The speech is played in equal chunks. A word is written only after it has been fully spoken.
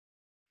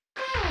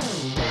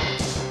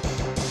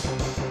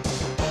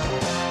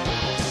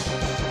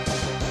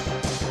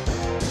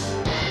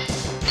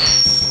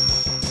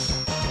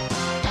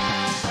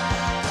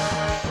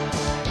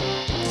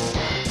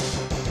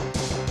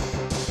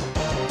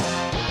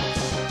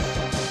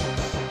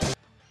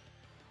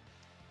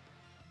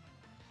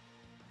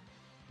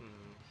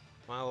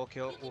Well, we'll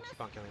keep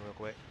on killing real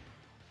quick.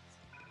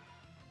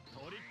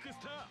 トリックス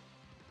ター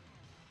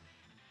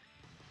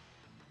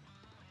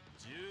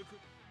19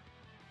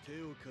手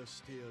を貸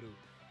してやろう。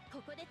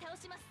ここで倒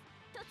します。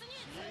突入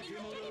見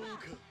てもらおう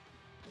か。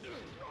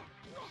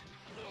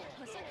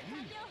捕食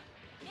完了。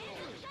連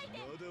続回転。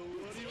まだ終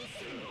わりは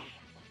せん。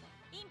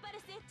インパル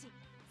スエッジ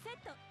セッ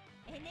ト。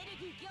エネル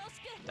ギー凝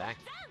縮。 Dang.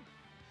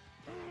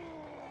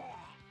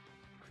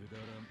 くだ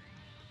らん。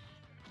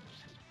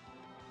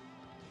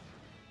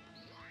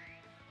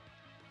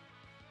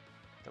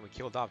 Then we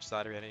killed off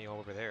Slider and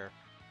over there.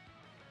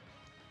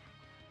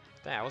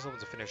 Dang, I was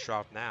hoping to finish her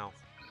off now.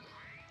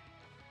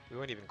 We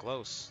weren't even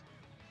close.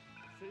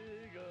 せ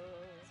ーが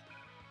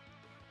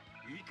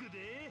行く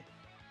で。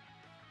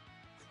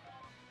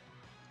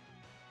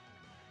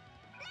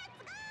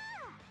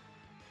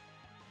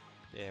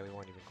 Yeah, we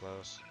weren't even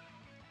close.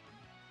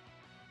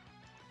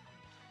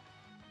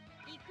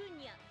 行く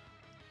にゃ。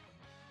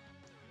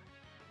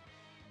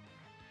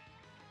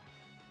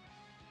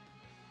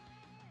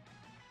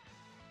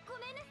ご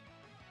めんね。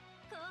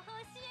後方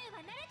支援は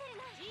慣れてる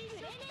の。いい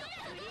ね。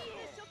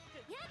ショッ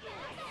ク。やった。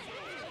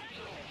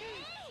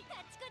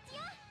カチコチ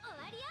よ。終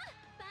わりよ。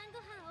晩ご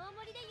飯大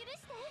盛りで許し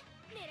て。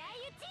狙い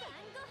撃ち。晩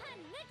ご飯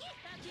抜き。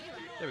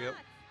 There we go.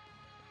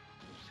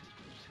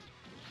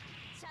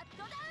 シャッ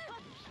トダウ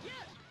ン。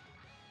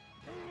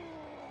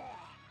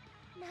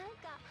なん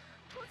か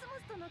コスモ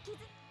スとの傷。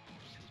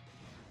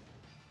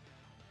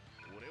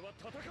俺は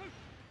戦う。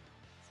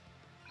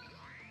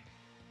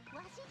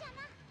わしじゃ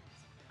な。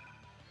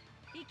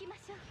行きま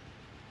しょう。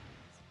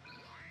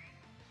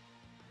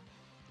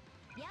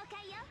了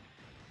解よ。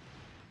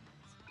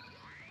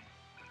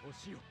お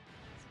しよ。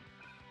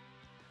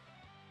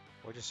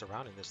 We're just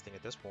surrounding this thing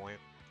at this point.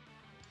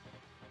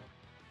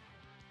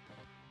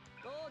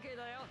 オーケー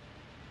だよ。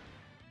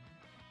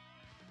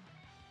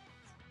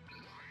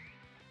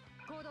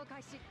行動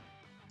開始。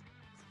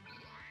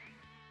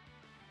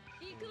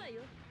行くわ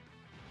よ。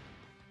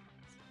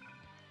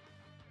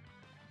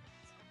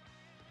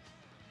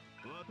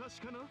私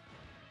かな。や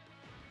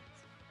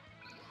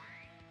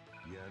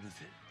るぜ。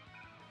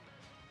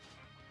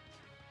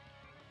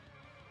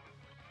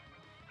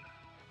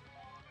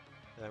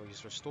 Then we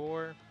just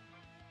restore.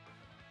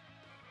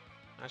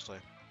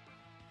 Actually,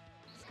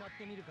 使っ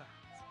てみるか。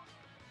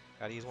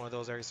 gotta use one of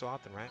those every so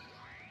often, right?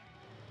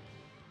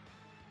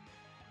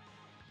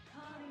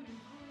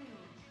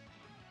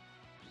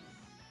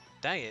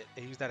 Dang it,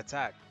 they used that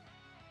attack.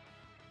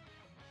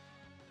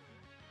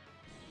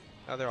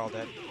 Oh, they're all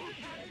dead.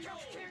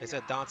 They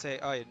said Dante,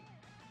 oh, yeah,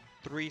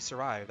 3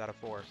 survived out of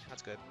 4.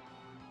 That's good.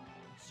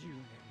 10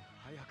年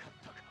早かっ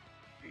たか。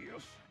よ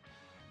し。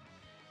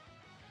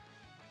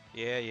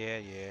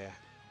 Yeah.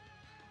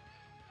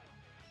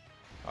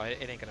 Oh,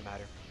 it ain't gonna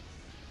matter.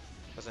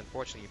 Because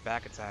unfortunately, you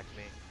back attacked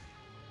me.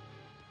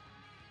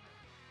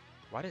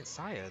 Why didn't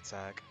Saya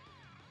attack?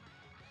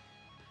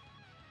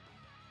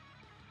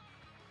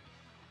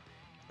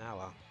 Now,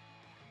 well.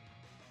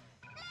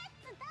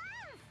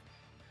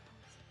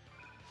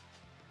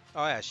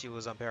 Oh yeah, she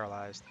was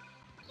unparalyzed.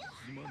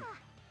 すまぬ。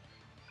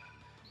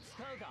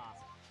使うか。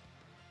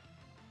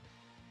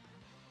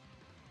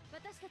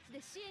私たち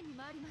で支援に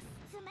回ります。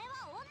爪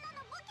は女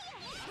の武器よ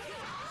ね。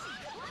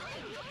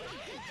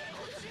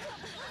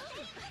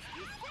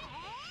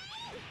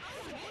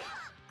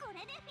こ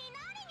れでフィナ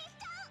ーレにし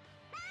ちゃう。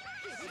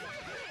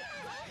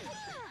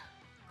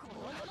こ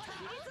のまま切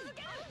り続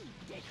ける。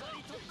デカ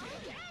リと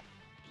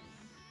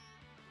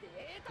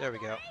There we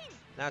go.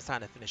 Now it's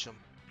time to finish him.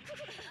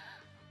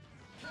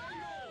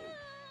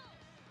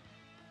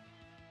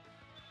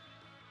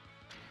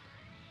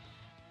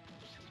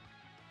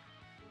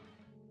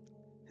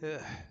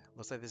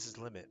 Looks like this is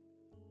the limit.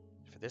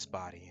 For this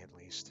body, at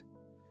least.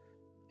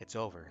 It's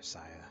over,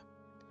 Saya.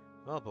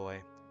 Well,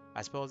 boy,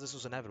 I suppose this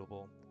was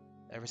inevitable,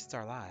 ever since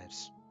our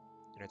lives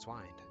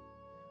intertwined.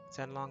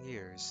 10 long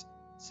years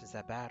since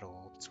that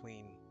battle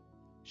between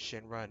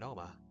Shinra and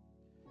Oma.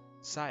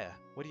 Saya,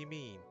 what do you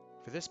mean?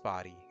 For this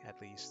body,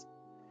 at least.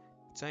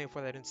 Tell me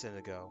before that incident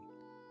ago.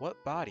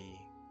 What body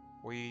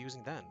were you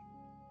using then?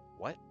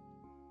 What?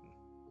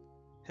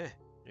 Heh,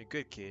 you're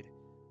good, kid.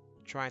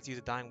 Trying to use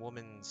a dying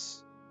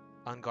woman's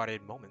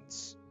unguarded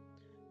moments.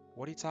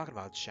 What are you talking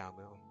about,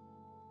 Xiaomu?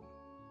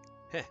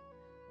 Heh,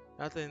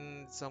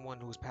 nothing someone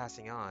who's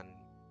passing on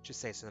should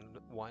say to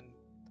someone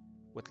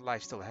with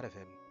life still ahead of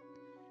him.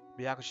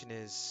 Byaku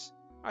is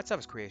our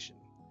toughest creation.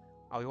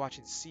 I'll be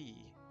watching to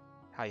see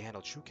how you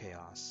handle true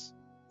chaos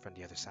from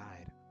the other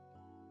side.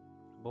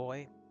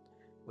 Boy,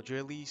 would you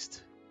at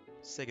least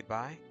say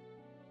goodbye?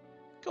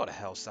 Go to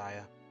hell,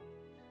 Saya.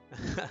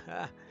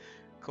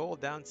 Cold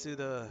down to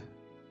the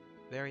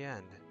very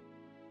end.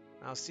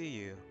 I'll see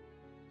you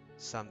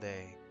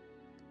someday,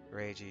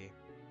 Reiji.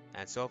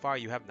 And so far,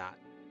 you have not.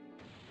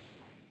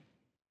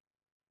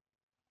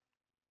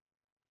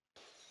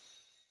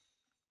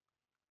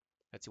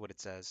 Let's see what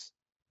it says.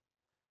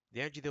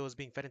 The energy that was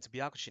being fed into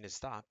Byakushin has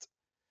stopped.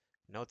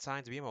 No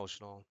time to be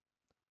emotional.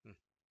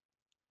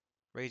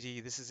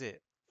 Reiji, this is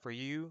it. For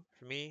you,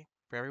 for me,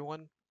 for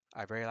everyone,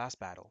 our very last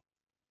battle.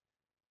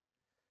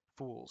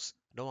 fools.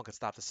 No one can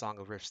stop the Song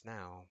of Rifts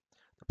now.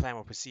 The plan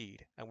will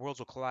proceed, and worlds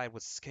will collide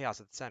with chaos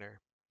at the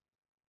center.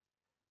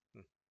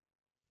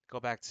 Go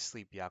back to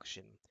sleep,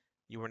 Byakushin.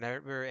 You were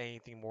never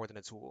anything more than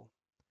a tool.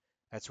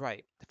 That's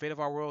right. The fate of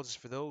our worlds is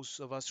for those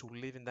of us who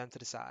live in them to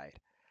decide.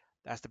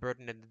 That's the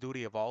burden and the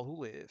duty of all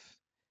who live.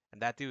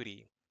 And that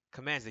duty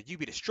commands that you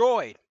be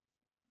destroyed!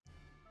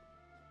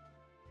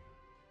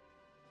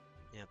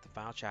 Yeah, the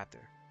final chapter.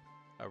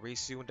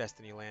 Arisu in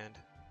Destiny Land.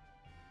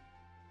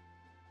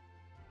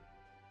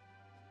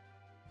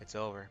 It's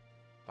over.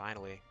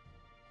 Finally.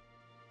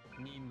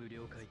 任務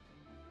了解。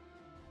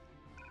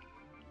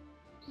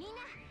みん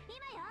な今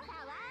よパ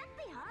ワーアッ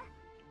プよ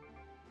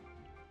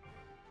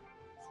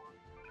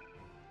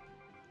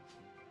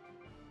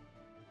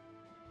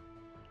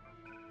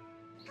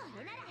こ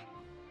れなら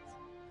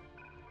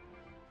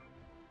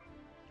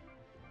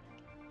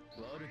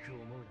悪く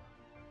思うな。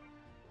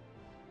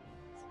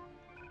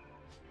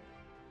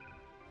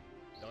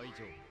大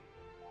丈夫。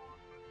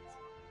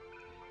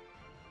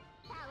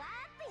パワーア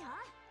ップよ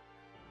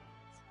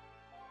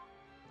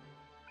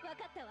わ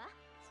かったわ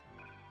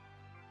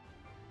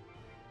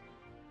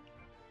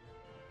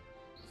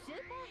スーパ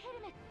ーヘ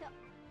ルメット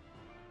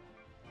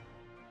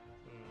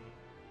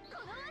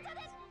この技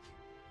で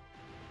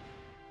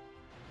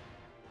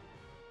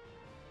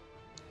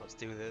Let's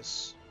do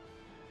this.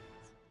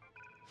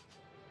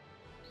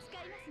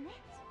 使いますね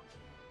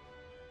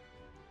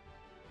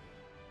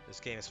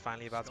This game is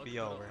finally about to be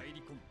over. 入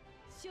り込む。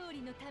勝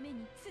利のため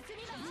に進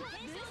みましょう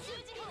分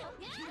身時報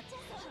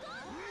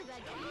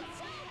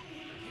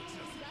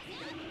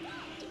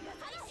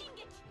最進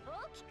撃大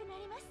きくな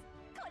ります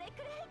これく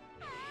らい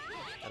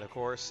And of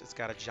course, it's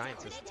got a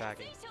giantess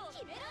attacking. 決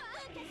めろ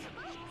それを見つ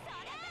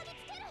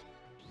ける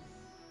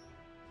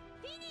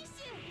フィニッ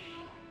シ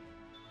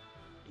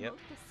ュ Yep. もっ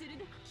と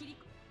鋭く切り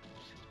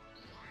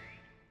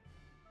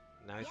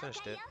Now he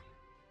finished it.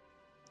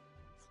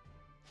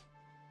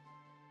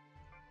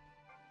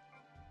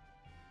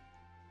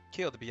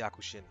 Killed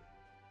Byaku Shin.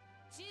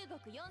 中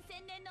国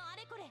4000年のあ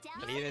れこれ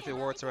And even if it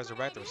were to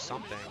resurrect or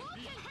something,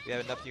 we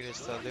have enough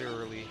units to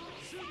literally...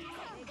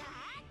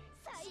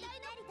 最大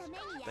なりため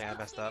に Think I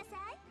messed up.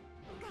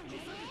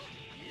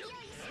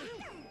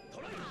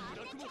 トライブ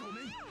ラックボトル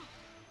メイン。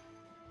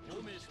フォ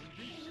ーメーション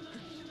B。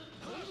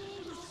ハードロ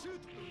ードシュー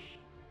ト。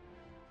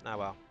 Ah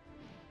well.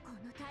 こ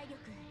の体力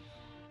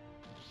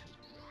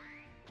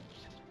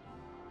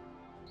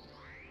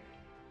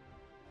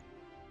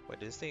Wait,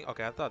 did this thing...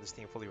 Okay, I thought this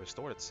thing fully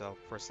restored itself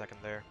for a second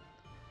there.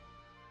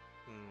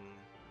 Hmm.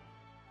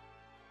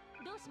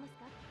 どうします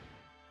か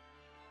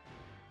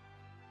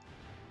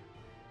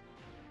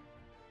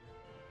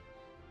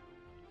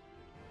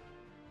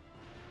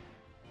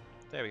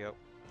There we go.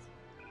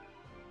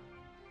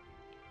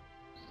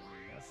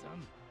 皆さ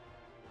ん。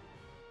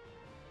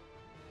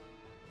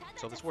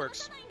 So this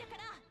works.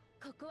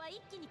 ここは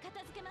一気に片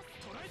付けます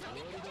トライだ。ソ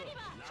ニックキャリ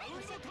バーラウ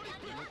ンドトリッ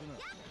プ。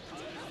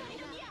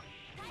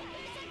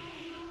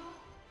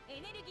エ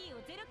ネルギー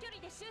をゼロ距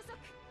離で収束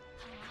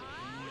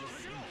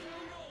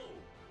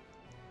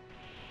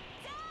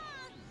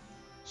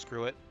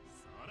Screw it.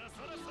 さら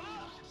さらさ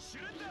らシ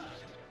ュレンダー。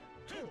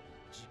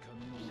時間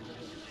の無駄だ。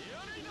エ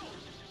アレイド。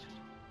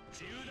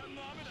銃弾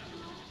の雨だ。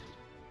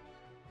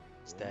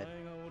 It's お dead.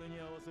 前が俺に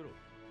合わせろ。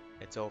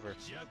 It's over.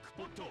 ジャック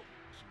ポット。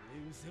決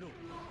め失せろ。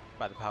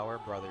 By the power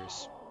of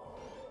brothers.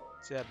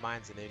 See that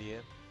mine's an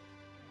idiot.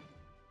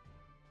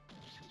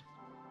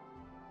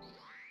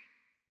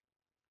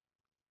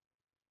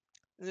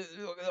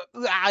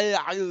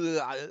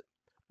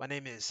 My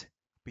name is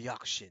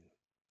Byakushin.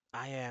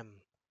 I am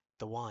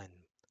the one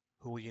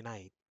who will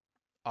unite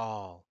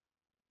all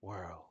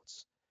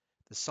worlds.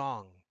 The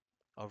song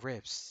of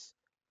Rifts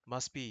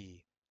must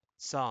be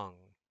sung.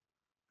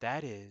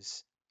 That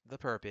is the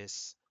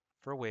purpose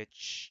for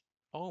which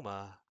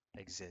Oma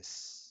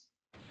exists.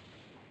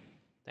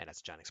 And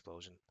that's a giant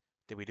explosion.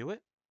 Did we do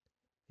it?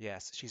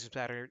 Yes, she's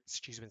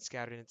been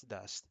scattered into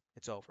dust.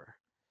 It's over.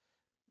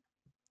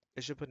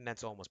 It should put an end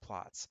to Oma's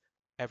plots.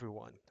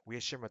 Everyone, we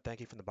at Shimmer thank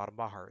you from the bottom of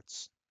our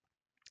hearts.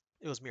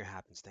 It was mere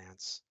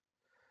happenstance.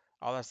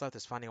 All that's left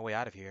is finding a way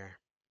out of here.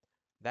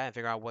 That and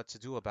figure out what to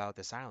do about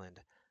this island.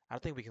 I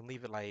don't think we can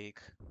leave it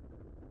like...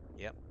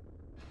 Yep.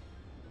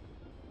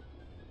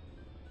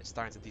 It's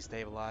starting to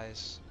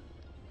destabilize.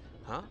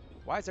 Huh?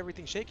 Why is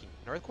everything shaking?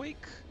 An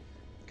earthquake?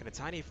 Can a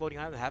tiny floating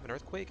island have an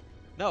earthquake?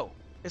 No!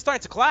 It's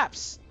starting to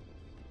collapse!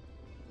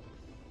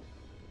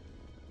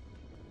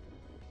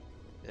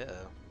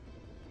 Uh-oh.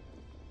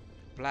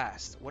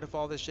 Blast. What if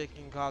all this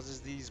shaking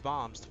causes these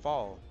bombs to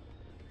fall?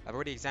 I've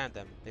already examined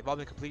them. They've all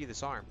been completely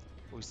disarmed.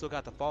 But we still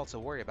got the fall to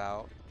worry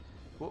about.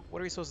 What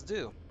are we supposed to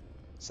do?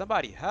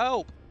 Somebody,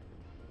 help!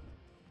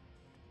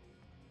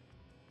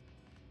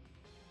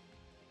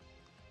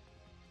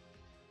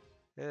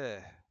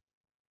 Ugh.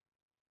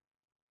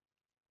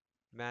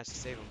 Managed to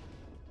save him.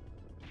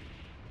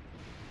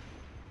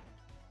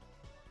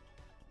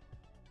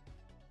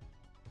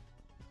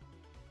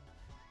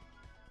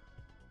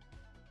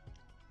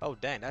 Oh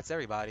dang, that's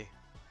everybody.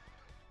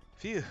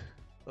 Phew.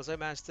 Looks like I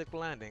managed to stick the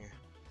landing.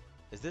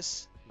 Is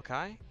this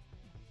Makai?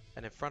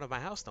 And in front of my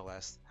house, no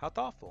less. How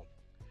thoughtful.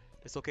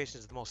 This location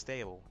is the most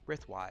stable,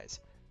 rift-wise.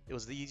 It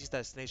was the easiest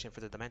destination for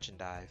the dimension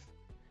dive.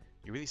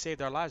 You really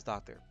saved our lives,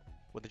 Doctor.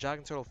 When the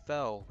Dragon Turtle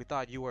fell, we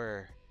thought you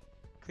were...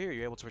 Clear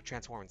you're able to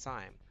transform in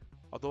time.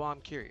 Although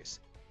I'm curious,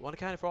 what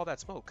accounted for all that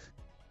smoke?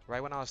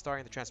 Right when I was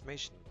starting the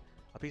transformation,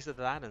 a piece of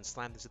the island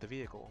slammed into the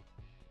vehicle.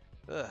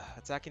 Ugh,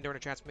 attacking during a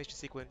transformation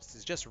sequence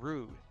is just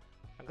rude.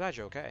 I'm glad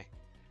you're okay.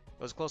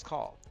 It was a close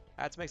call.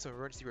 I had to make some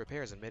emergency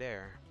repairs in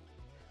midair.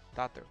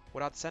 Doctor,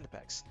 what about the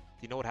Centipex? Do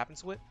you know what happened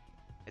to it?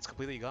 It's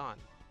completely gone.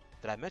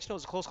 Did I mention it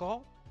was a close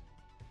call?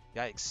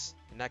 Yikes.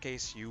 In that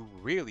case, you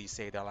really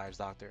saved our lives,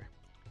 Doctor.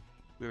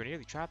 We were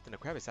nearly trapped in a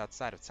crevice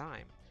outside of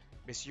time.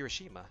 Miss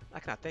Urashima, I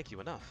cannot thank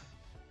you enough.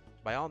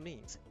 By all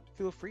means,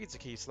 feel free to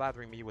keep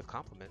slathering me with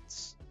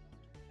compliments.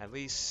 At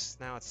least,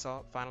 now it's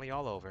finally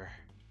all over.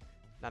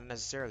 Not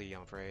necessarily,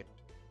 I'm afraid.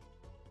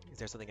 Is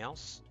there something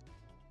else?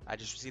 I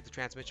just received the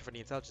transmission from the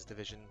Intelligence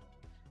Division.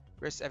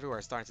 Risks everywhere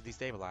are starting to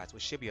destabilize,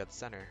 with Shibuya at the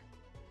center.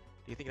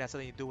 Do you think it has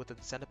something to do with the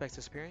Centipex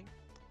disappearing?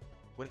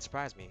 Wouldn't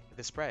surprise me. If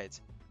this spreads,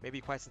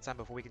 maybe quite some time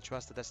before we can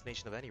trust the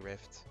destination of any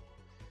rift.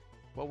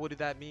 What would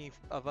that mean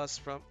for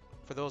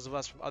those of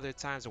us from other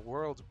times or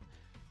worlds?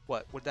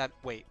 Would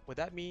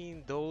that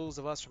mean those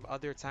of us from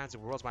other times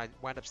and worlds might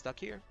wind up stuck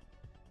here?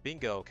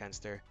 Bingo,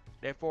 Kenster.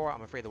 Therefore,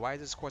 I'm afraid the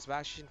wisest course of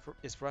action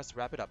is for us to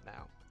wrap it up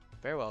now.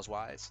 Farewells,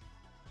 Wise.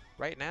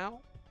 Right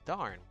now?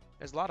 Darn,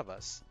 there's a lot of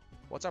us.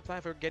 What's our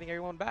plan for getting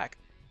everyone back?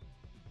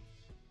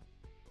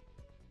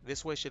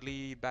 This way should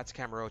lead back to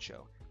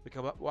Kamurocho. We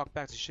can walk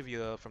back to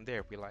Shibuya from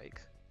there if we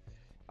like.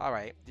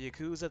 Alright, the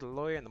Yakuza, the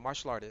lawyer, and the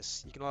martial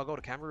artist. You can all go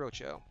to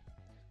Kamurocho.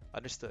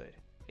 Understood.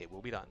 It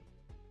will be done.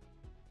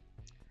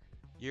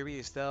 Yuri,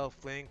 Estelle,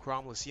 Flynn,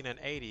 Crom, Lucina, and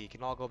 80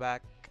 can all go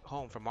back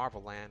home from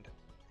Marvel Land.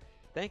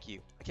 Thank you.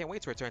 I can't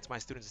wait to return to my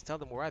students and tell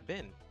them where I've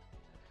been.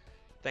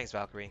 Thanks,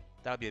 Valkyrie.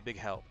 That'll be a big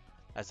help.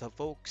 As the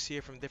folks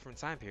here from different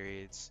time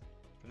periods,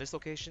 from this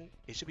location,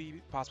 it should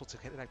be possible to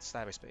connect to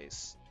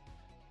cyberspace.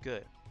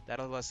 Good.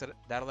 That'll let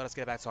us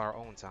get back to our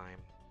own time.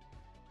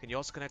 Can you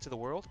also connect to the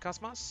world,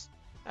 Cosmos?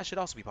 That should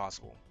also be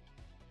possible.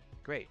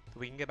 Great.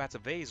 We can get back to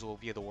Vazel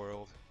via the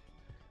world.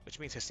 Which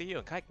means Hasiyo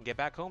and Kai can get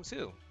back home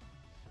too.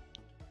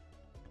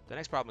 The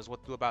next problem is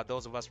what to do about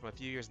those of us from a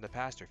few years in the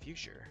past or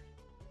future.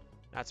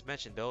 Not to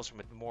mention those from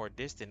a more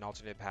distant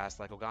alternate past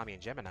like Ogami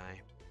and Gemini.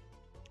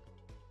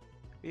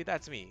 Leave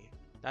that to me.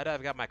 Now that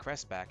I've got my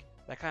crest back,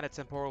 that kind of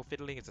temporal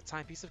fiddling is a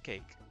timepiece of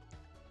cake.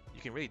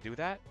 You can really do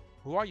that?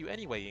 Who are you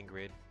anyway,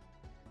 Ingrid?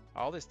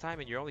 All this time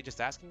and you're only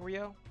just asking,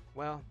 Rio?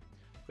 Well,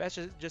 best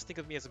just think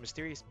of me as a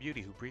mysterious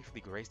beauty who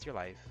briefly graced your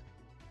life.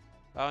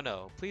 Oh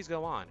no, please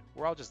go on.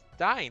 We're all just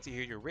dying to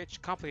hear your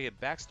rich, complicated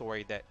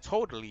backstory that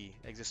totally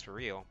exists for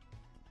real.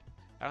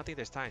 I don't think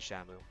there's time,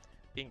 Shamu.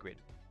 Ingrid,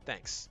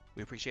 thanks.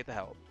 We appreciate the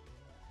help.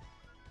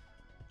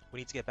 We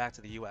need to get back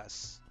to the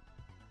US.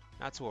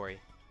 Not to worry.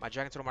 My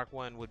Dragon Turtle Mark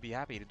I would be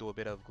happy to do a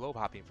bit of globe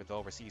hopping for the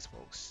overseas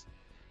folks.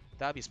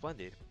 That would be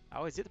splendid. I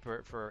always did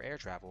for air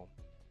travel.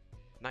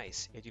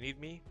 Nice. If you need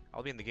me,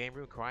 I'll be in the game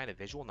room crying at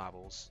visual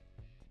novels.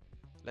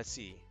 Let's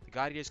see. The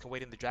Gladiators can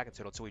wait in the Dragon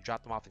Turtle till we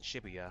drop them off in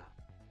Shibuya.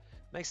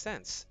 Makes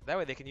sense. That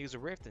way they can use a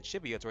rift in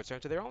Shibuya to return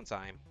to their own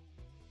time.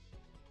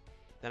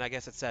 Then I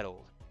guess it's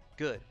settled.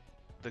 Good.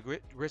 The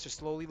grids are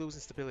slowly losing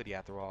stability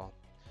after all.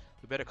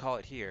 We better call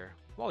it here,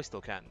 while we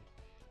still can.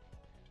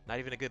 Not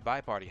even a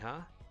goodbye party, huh?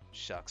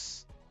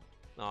 Shucks.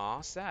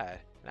 Aw, sad.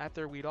 And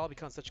after we'd all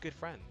become such good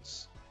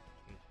friends.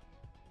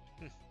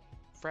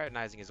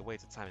 Fraternizing is a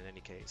waste of time in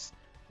any case.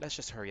 Let's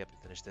just hurry up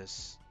and finish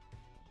this.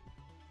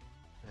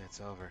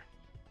 It's over.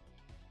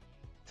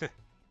 It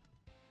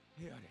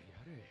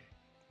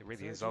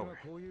really is over.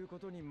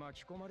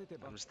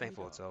 I'm just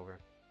thankful it's over.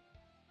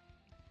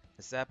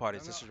 The sad part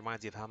is this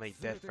reminds you of how many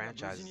dead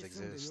franchises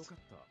exist.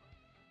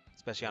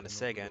 Especially on the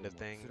Sega end of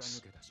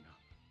things.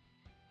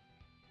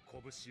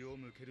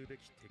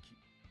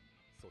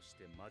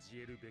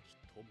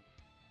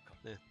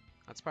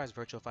 I'm surprised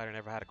Virtual Fighter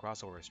never had a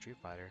crossover with Street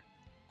Fighter.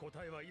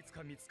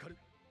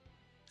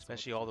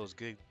 Especially all those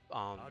good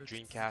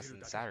Dreamcast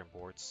and Saturn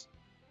ports.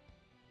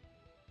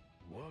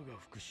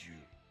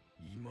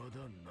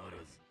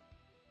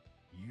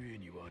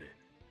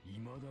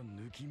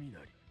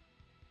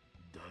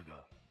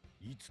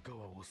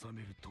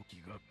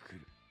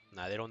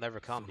 Nah, they don't never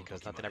come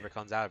because nothing ever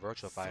comes out of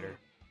Virtual Fighter.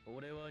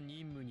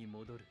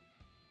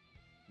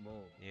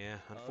 Yeah,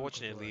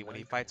 unfortunately, when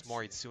he fights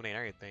Moritsune and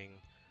everything,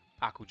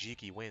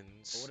 Akujiki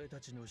wins.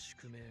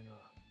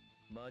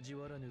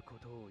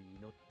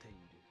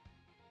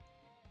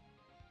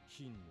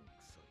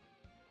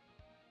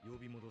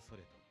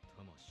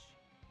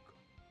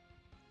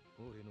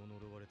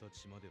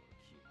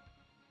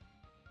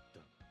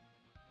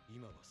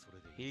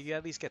 He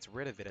at least gets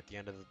rid of it at the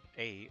end of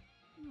 8.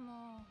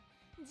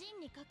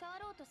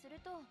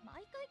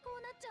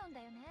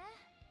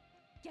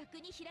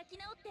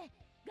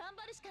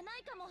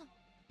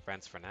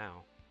 Friends for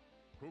now.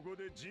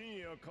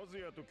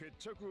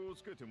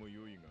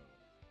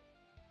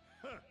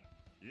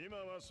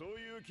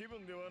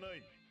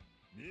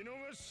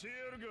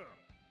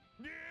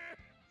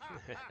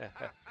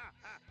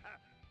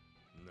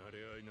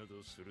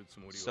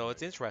 So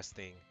it's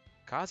interesting.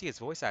 Kazuya's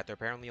voice actor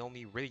apparently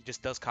only really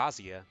just does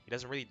Kazuya. He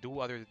doesn't really do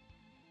other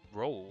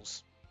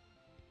roles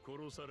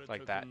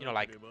like that, you know,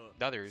 like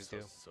the others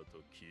do.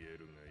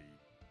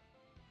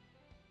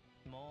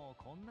 も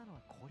うこんなのは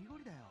こりご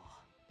りだよ。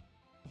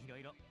いろ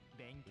いろ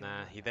勉強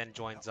Nah, he then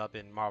joins up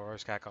in Marvel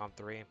vs. Capcom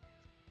 3.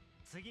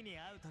 次に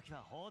会うとき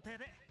は法廷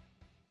で。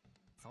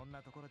そん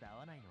なところで会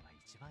わないのが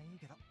一番いい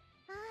けど。あ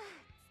あ、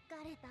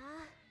疲れた。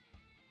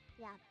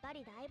やっぱ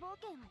り大冒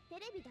険はテ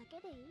レビだけ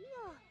でいい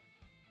よ。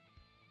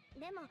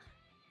でも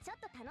ちょっ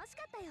と楽し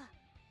かったよ。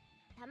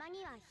たま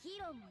にはヒ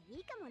ーローもい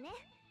いかもね。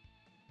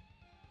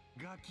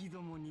ガキ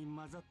どもに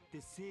混ざっ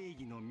て正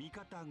義の味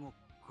方ごっ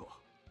こ。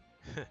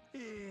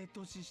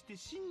年して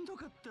しんど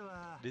かった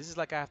わ。This is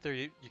like after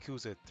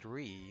Yakuza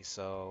 3,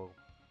 so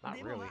not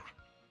でも really. まあ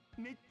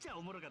めっちゃ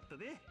おもろかった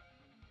で。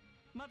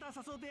また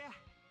誘うてや。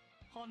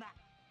ほな。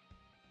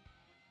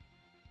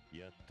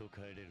やっと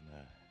帰れるな。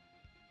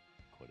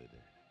これで。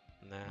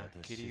 Nah,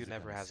 Kiryu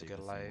never has a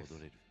good life.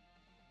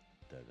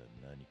 だが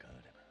何かあ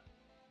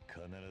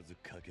れば必ず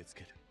駆けつ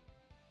ける。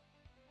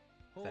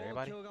法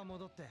everybody? 教が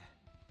戻って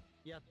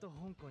やっと香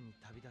港に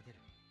旅立てる。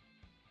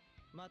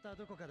また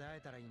どこかで会え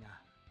たらいい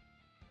な。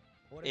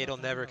 It'll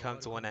never come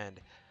to an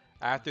end.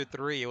 After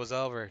 3, it was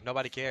over.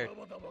 Nobody cared.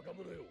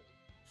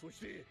 そし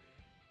て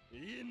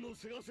永遠の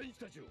セガ戦士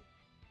たちを。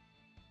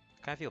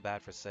 Kind of feel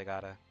bad for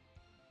Segata,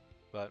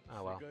 but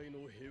oh well. 世界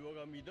の平和が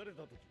乱れ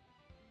た時、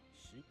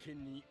真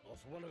剣に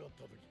遊ばなかっ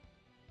た時、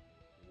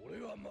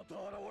俺はまた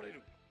現れ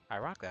る。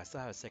 Ironically, I still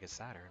have a Sega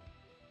Saturn.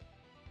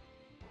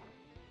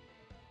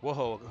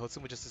 Whoa,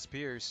 Hotsuma just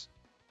disappears.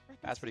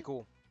 That's pretty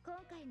cool. 今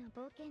回の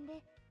冒険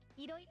で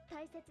いろいろ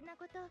大切な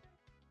こと、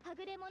は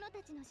ぐれ者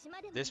たちの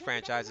島でも This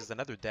franchise is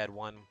another dead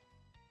one.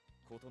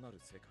 異なる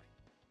世界、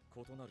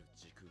異なる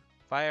時空、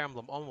 Fire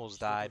Emblem almost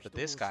died, but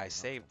this guy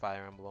saved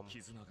Fire Emblem.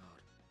 絆があ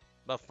る。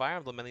 But Fire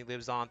Emblem only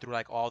lives on through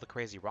like all the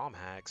crazy ROM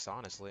hacks,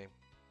 honestly.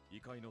 異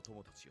界の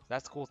友たちよ。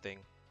 That's the cool thing.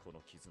 こ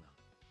の絆、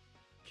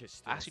決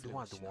して I actually do 忘れ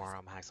は want to し do ない more ぞ。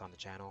 ROM hacks on the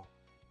channel.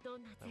 ど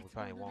んな we 絶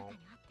probably 望の won't. 中に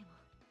あっても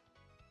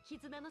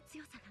絆の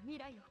強さが未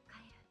来を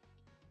変える。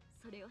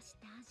それを知っ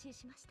て安心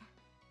しました。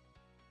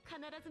必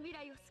ず未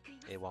来を救い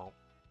ます。 It won't.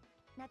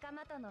 仲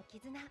間との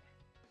絆、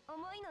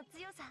思いの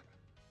強さ、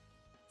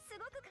す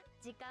ごく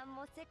時間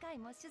も世界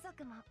も種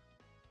族も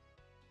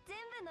全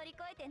部乗り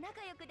越えて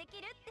仲良くでき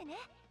るってね。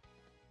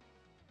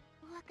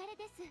お別れ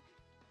です。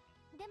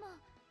でも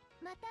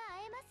また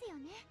会えますよ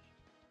ね。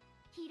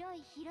広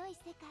い広い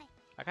世界。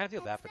 I kind of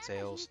feel bad for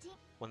Tails.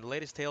 When the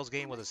latest Tails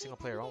game was a single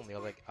player only, I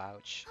was like,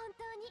 ouch. 本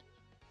当に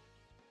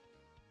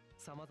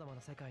さまざま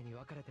な世界に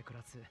分かれて暮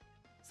らす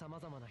さま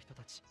ざまな人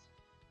たち。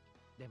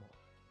でも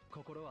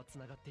心はつ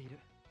ながっている。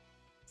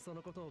そ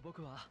のことを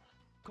僕は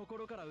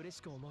心から嬉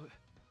しく思う。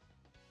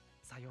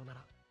さような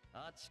ら。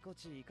あちこ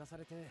ち行かさ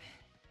れて。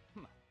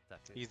まった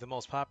く。 He's the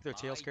most popular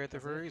Tails character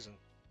for a reason.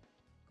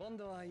 今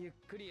度はゆっ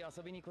くり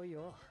遊びに来い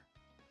よ。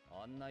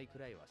案内く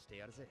らいはして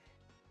やるぜ。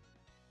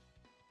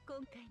今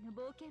回の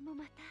冒険も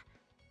また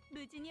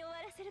無事に終わ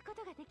らせるこ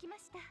とができま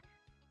した。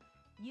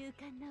勇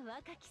敢な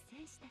若き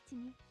戦士たち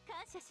に感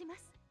謝しま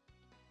す。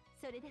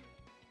それでは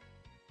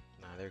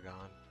Nah, they're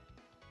gone.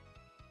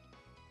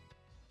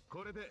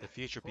 これで The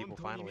future 本 people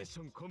当に finally. ミッシ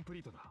ョンコンプ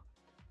リートだ。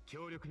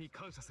協力に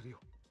感謝するよ。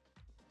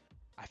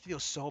 I feel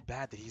so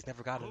bad that he's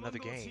never gotten コマン another ド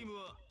チ game. ーム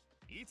は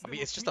いつ I で mean,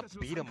 も it's just a 君たち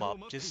の beat 'em 参加を up.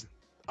 待ってい Just る。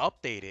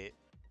 update it.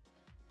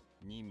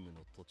 任務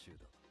の途中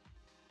だ。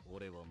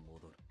俺は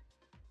戻る。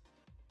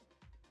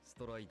ス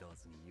トライダー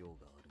ズに用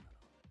があるなら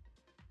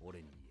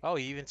俺に言え。 Oh,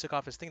 he even took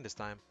off his thing this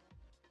time.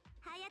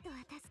 ハヤトは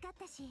助かっ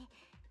たし、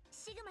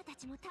シグマた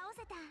ちも倒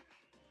せた。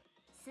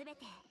すべ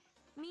て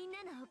みん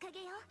なのおか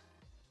げよ。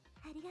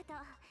ありがとう。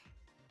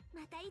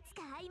またいつ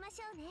か会いま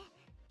しょうね。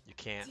 You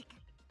can't.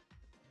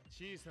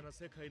 小さな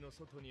世界の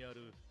外にあ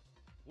る。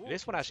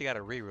 This one actually got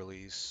a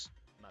re-release,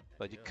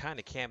 but you kind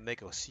of can't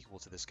make a sequel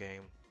to this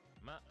game.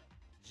 ま、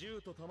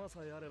銃と弾さ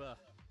えあれば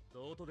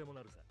どうとでも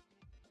なるさ。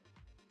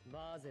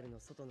バーゼルの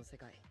外の世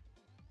界。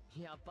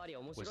やっぱり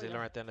面 Which 白 they い learn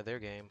な。 at the end of their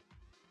game.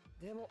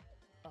 でも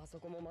あそ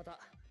こもまた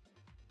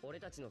俺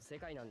たちの世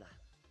界なんだ。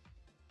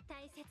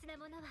大切な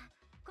ものは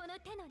この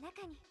手の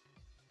中に。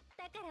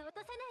だから落と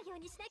さないよう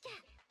にしなきゃ。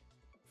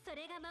そ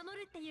れが守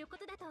るっていうこ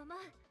とだと思う。ど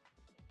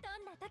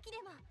んな時で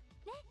もね。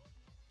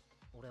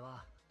俺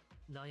は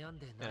悩ん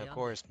で And 悩 of んで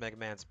course, Mega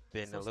Man's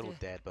been a little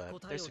dead, but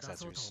答 they're えを出そうと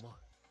successors. 思う。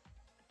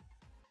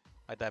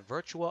 Like that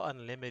virtual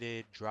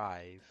unlimited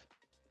drive.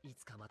 い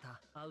つかま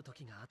た会う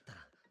時があった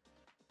ら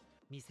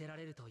見せら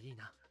れるといい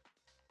な。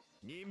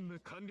任務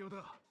完了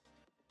だ。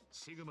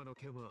シグマの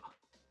件は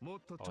もっ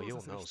と Oh, 調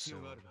you'll 査する know 必要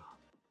soon. があるな。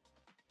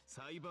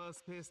サイバー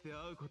スペースで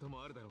会うこと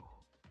もあるだろう。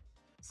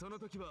その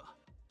時は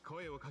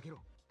声をかけ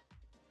ろ。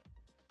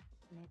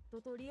ネッ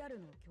トとリアル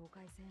の境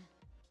界線。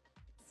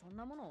そん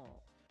なもの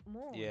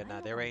もう Yeah, な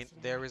い nah, のか there も ain't, し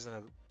れない there isn't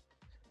a.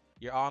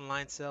 Your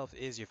online self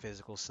is your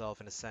physical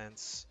self in a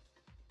sense.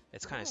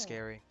 It's kind of Oh.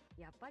 scary.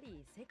 やっぱ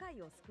り世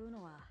界を救う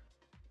のは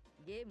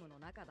ゲームの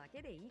中だ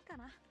けでいいか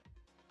な。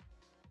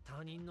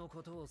他人の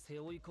ことを背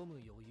負い込む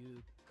余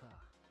裕か。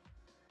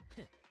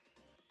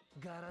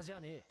柄じゃ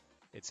ね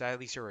え。 It's at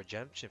least your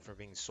redemption for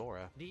being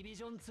Sora. ディビ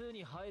ジョン2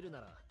に入るな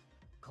ら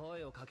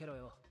声をかけろ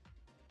よ。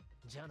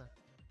じゃあな。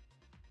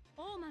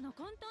大間の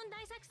混沌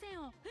大作戦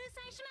を粉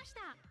砕しまし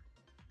た。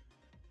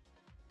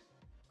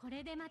こ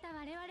れでまた我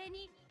々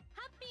に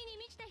ハッピーに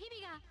満ちた日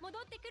々が戻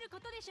ってくるこ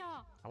とでしょう。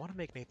 I want to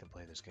make Nathan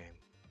play this game.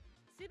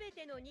 すべ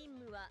ての任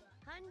務は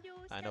完了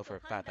した I know と for a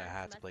判 fact that 断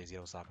I had し to ま play す。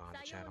 Xenosaga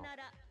on the さよ channel. うな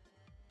ら。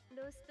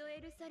ロスト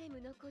エルサレ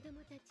ムの子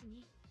供たち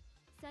に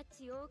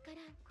幸多か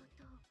らんこ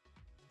とを。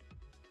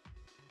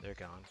 They're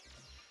gone.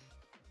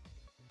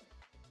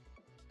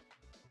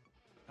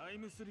 タイ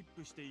ムスリッ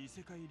プして異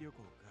世界旅行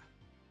か。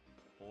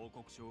報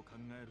告書を考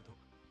えると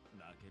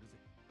泣けるぜ。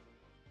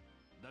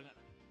だが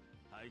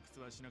退屈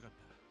はしなかっ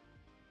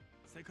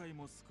た。世界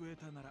も救え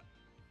たなら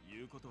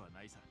言うことは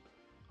ないさ。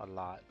 A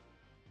lot.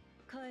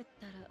 帰っ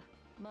たら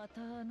ま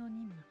たあの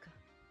任務か。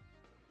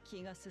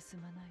気が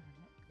進まないわ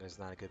ね。 It's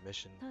not a good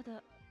mission. た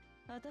だ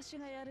私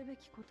がやるべ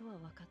きことは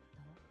分かった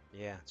わ。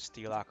 Yeah,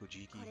 Steelaku こ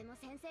Jiki. れも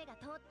先生が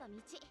通った道。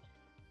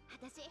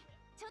私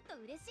ちょっと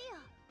嬉しい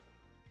よ。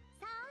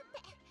さー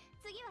て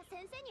次は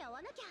先生に会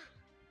わなきゃ。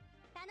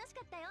楽しか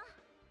ったよ。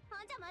ほ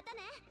んじゃまた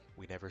ね。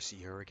 We never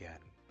see her again.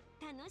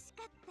 楽し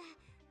かった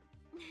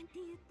なんて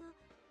言う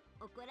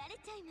と怒られ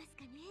ちゃいます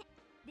かね。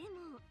で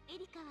もエ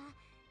リカは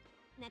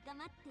仲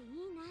間ってい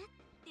いなっ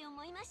て思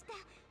いました。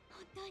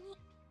本当に。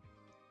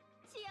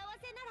幸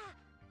せなら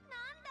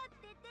なんだ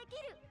ってでき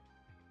る。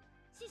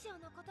師匠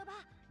の言葉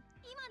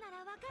今な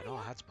らわか I る know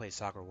よ。 I have to play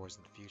Soccer Wars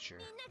in the future.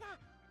 みんなが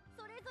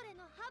それぞれ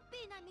のハッ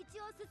ピーな道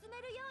を進め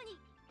るように。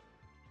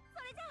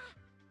それじゃあ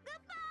グッ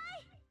バ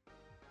イ。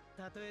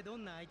たとえど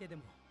んな相手で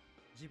も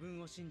自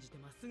分を信じて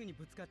まっすぐに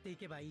ぶつかってい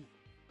けばいい。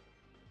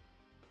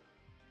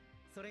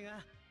それが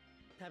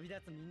旅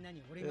立つみんな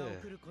に俺が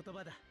送る言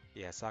葉だ。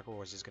 Yeah, Soccer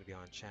Wars is gonna be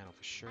on channel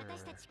for sure.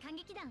 私たち感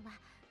激団は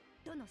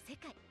どの世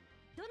界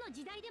どの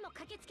時代でも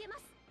駆けつけま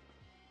す。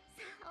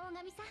さあ大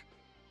神さん、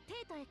テ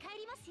ートへ帰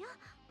りますよ。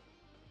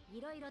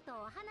いろいろと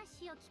お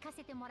話を聞か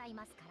せてもらい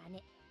ますから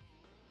ね。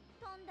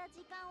飛んだ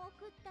時間を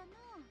食ったの。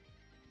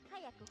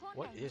早く本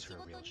What 来の is 仕 her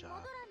事に real 戻 job?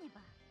 らね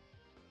ば。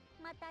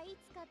またい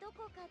つかど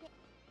こかで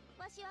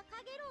わしは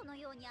カゲロウの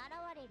ように現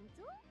れる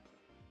ぞ。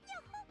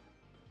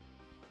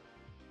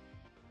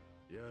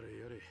やれ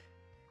やれ、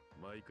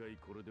毎回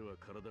これでは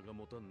体が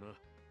持たんな。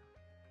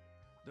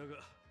だ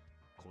が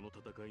この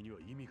戦いには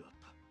意味があっ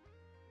た。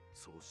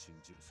そう信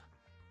じるさ。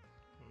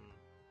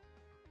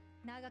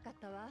長かっ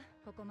たわ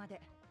ここま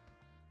で。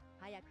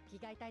早く着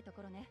替えたいと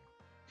ころね。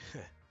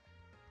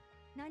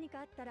何か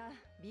あったら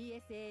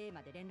BSAA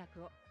まで連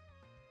絡を。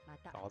ま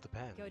た All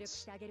協力 depends.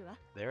 してあげるわ。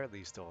 They're at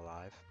least still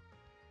alive.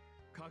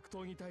 格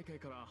闘技大会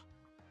から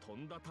飛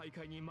んだ大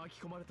会に巻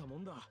き込まれたも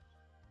んだ。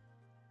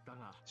だ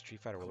が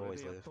Street Fighter こ will れ always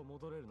でやっ live. と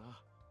戻れるな。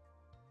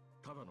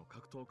ただの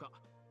格闘家、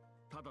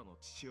ただの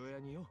父親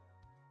によ。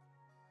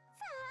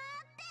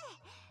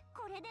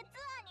これでツ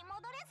アーに戻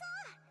れそ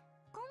う。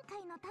今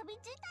回の旅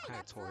自体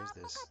がツアーっ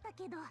ぽかった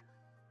けど、今度は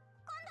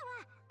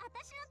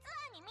私のツ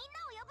アーにみんな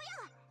を呼ぶ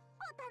よ。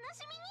お楽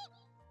しみに。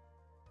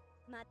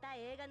また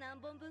映画何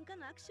本分か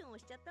のアクションを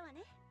しちゃったわ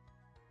ね。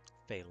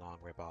 Fei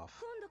Long ripoff.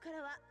 今度か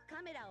らは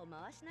カメラを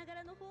回しなが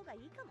らの方が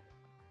いいかも。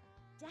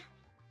じゃあ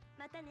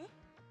またね。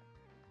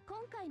今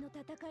回の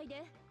戦い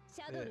で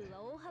シャドル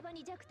は大幅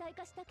に弱体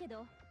化したけ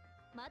ど、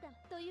まだ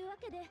というわ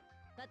けで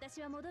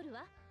私は戻る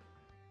わ。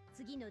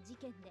次の事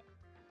件で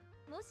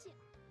もし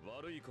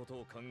悪いこ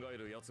とを考え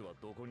る奴は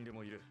どこにで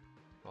もいる。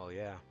 Oh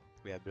yeah,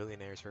 we have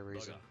billionaires for a だ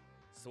reason. が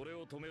それ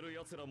を止める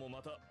奴らも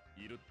また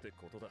いるって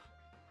ことだ。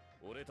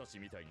俺たち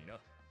みたいにな。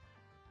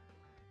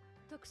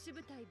特殊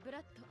部隊ブラ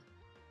ッド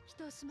祈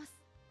祷しま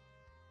す。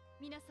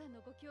皆さん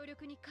のご協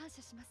力に感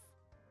謝します。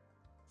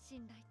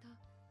信頼と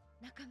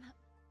仲間。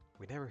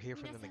 We never hear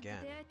皆 from さん them と出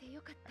again. 会えて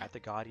よかった。 At the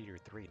God Eater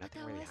 3, ま nothing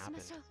たお really 会いしま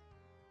しょ happened. う。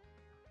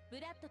ブ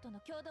ラッドとの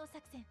共同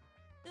作戦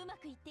うま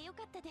くいってよ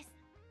かったです。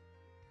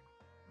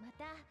ま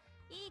た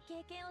いい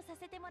経験をさ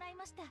せてもらい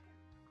ました。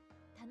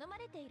頼ま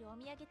れているお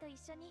土産と一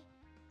緒に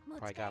持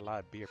ち Probably 帰 got a り。 lot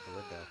of beer for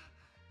Linda.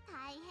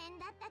 大変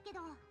だったけ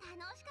ど楽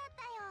しかっ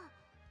たよ。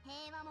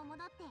平和も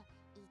戻って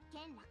一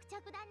件落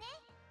着だね。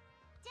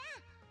じゃ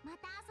あま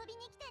た遊び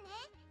に来てね。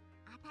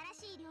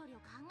新しい料理を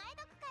考え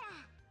とくか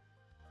ら。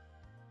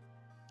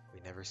 We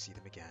never see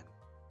them again.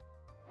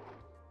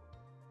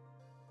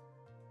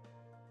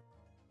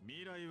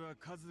 未来は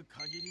数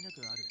限りな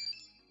くある。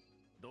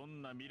ど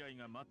んな未来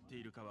が待って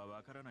いるかは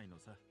わからないの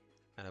さ。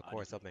 And of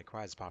course, Devil May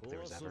Cry is お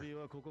popular as 遊 ever. び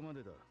はここま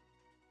でだ。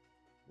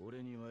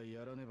俺には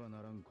やらねば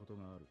ならんこと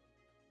がある。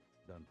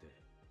ダンテ、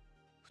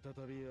再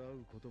び会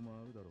うことも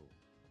あるだろう。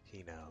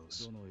 He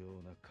knows. どのよ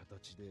うな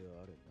形で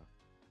あれな。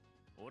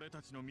俺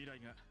たちの未来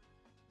が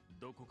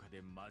どこか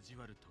で交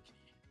わるとき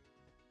に。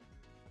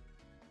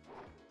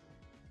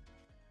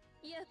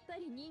やっぱ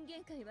り人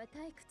間界は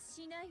退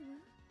屈しないわ。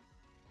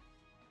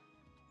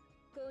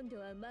今度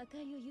は魔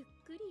界をゆっ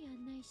くり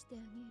案内してあ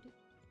げる。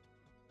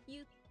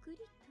ゆっくり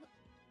と。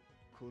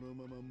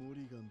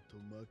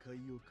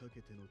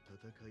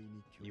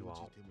You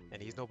won't.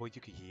 And he's no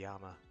Boyuki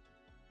Hiyama.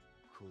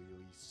 今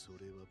宵そ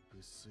れは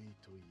不粋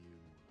という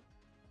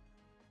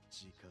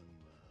時間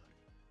は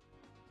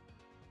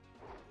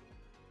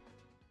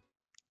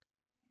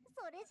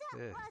それじゃ、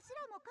ええわし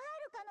らも帰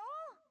るかの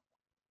う。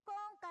今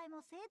回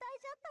も盛大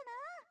じゃった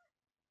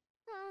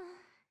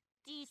な。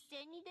実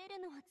戦に出る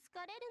のは疲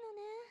れるの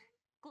ね。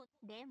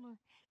でも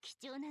貴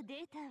重な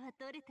データは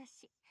取れた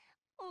し、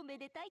おめ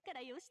でたいか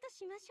らよしと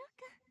しましょう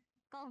か。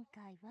今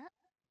回は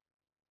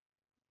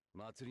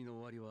祭りの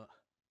終わりは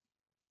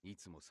い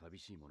つも寂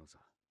しいものさ。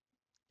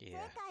世 Yeah.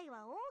 界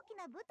は大き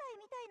な舞台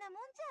みたいなも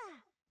んじ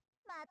ゃ。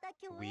また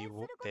共 We 演す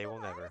will, るこ they と will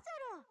もあるじゃ never.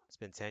 ろ。 It's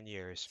been 10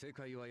 years. 世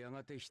界はや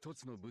がて一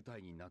つの舞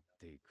台になっ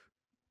ていく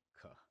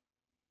か。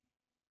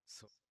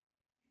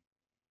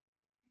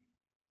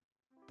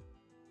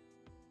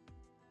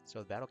So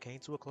the battle came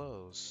to a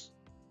close.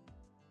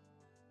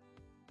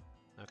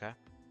 Okay.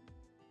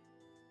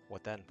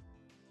 What then?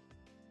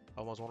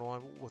 Almost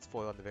one-on-one with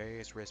foil on the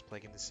various risks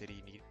plaguing the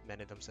city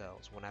mended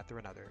themselves, one after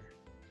another.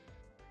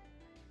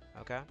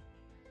 Okay.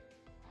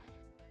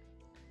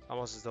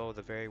 Almost as though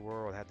the very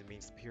world had the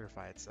means to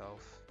purify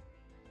itself.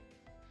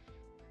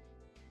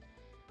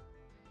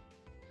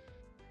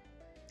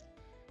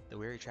 The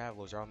weary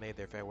travelers all made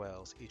their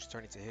farewells, each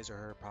returning to his or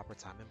her proper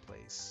time and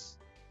place.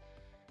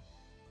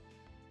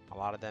 A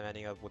lot of them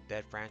ending up with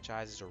dead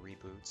franchises or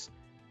reboots,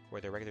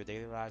 where their regular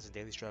daily lives and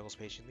daily struggles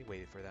patiently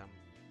waited for them.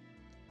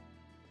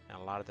 And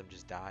a lot of them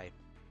just died.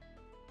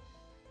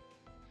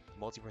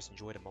 The multiverse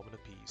enjoyed a moment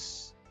of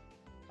peace.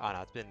 Oh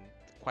no, it's been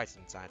quite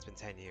some time. It's been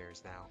 10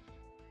 years now.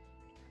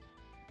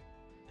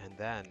 And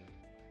then,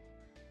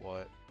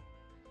 what?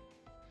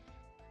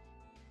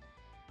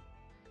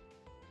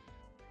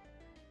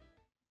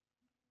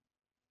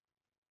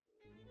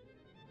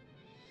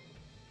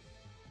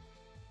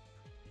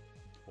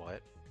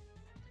 What?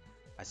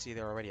 I see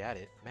they're already at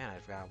it. Man, I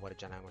forgot what a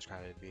Gen 9 was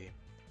crowded to be.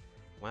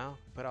 Well,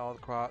 put all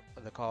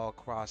the call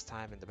across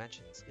time and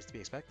dimensions. It's to be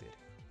expected.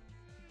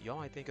 You all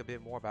might think a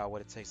bit more about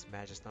what it takes to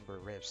manage this number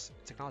of rifts,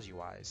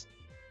 technology-wise.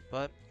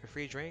 But for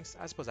free drinks,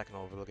 I suppose I can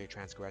overlook your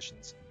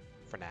transgressions.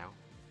 For now.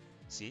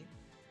 See?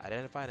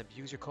 Identify and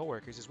abuse your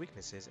coworkers as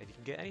weaknesses and you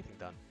can get anything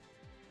done.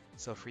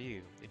 So for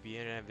you, it'd be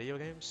internet and video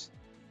games?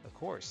 Of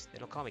course, they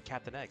don't call me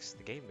Captain X,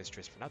 the game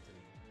mistress, for nothing.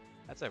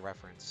 That's a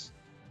reference.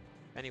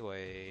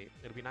 Anyway,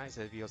 it'll be nice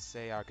to be able to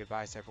say our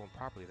goodbyes to everyone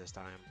properly this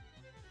time.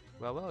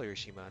 Well,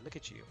 Hiroshima, look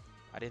at you.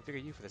 I didn't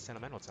figure you for the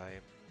sentimental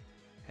type.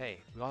 Hey,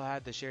 we all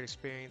had the shared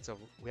experience of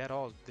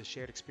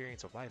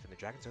life in the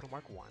Dragon Turtle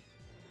Mark 1.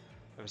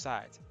 And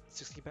besides,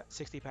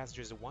 60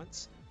 passengers at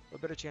once?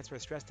 What better chance for a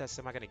stress test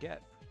am I gonna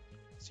get?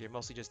 So you're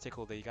mostly just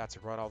tickled that you got to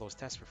run all those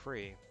tests for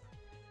free.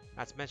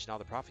 Not to mention all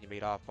the profit you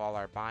made off all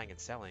our buying and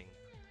selling.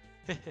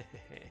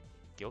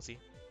 Guilty.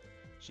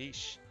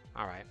 Sheesh.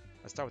 Alright,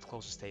 let's start with the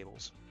closest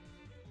tables.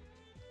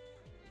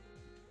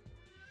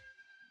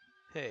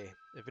 Hey,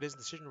 if it isn't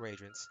the Shin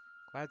arrangements,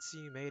 glad to see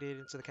you made it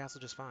into the castle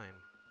just fine.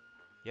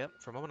 Yep,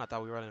 for a moment I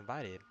thought we were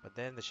uninvited, but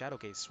then the shadow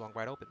gate swung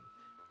right open.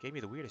 Gave me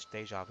the weirdest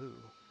deja vu.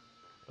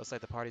 Looks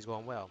like the party's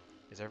going well.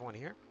 Is everyone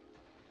here?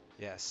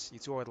 Yes, you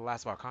two are the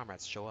last of our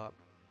comrades to show up.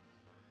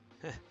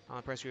 I'm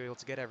impressed we were able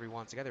to get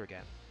everyone together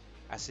again.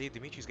 I see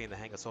Dimitri's getting the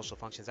hang of social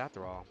functions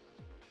after all.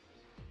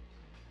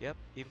 Yep,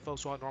 even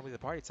folks who aren't normally the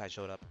party type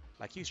showed up,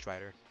 like you,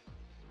 Strider.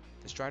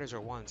 The Striders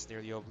are once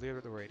nearly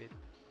obliterated,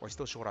 or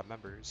still short on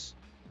members.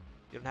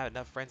 You don't have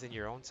enough friends in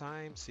your own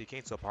time, so you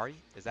came to a party?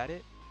 Is that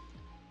it?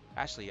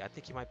 Actually, I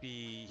think you might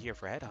be here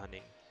for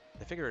headhunting.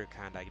 The figure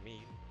kind, I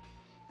mean.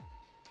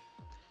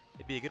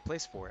 It'd be a good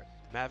place for it.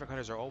 The Maverick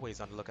Hunters are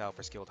always on the lookout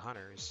for skilled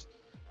hunters.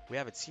 We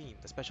have a team,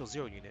 the Special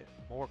Zero Unit,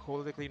 more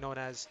colloquially known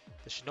as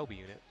the Shinobi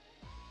Unit.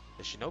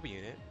 The Shinobi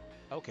Unit?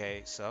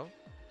 Okay, so?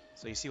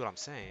 So you see what I'm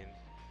saying?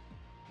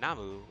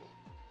 Namu,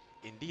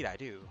 indeed I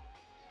do.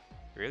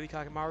 Really,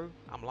 Kakemaru?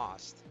 I'm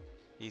lost.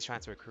 He's trying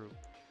to recruit.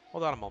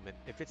 Hold on a moment.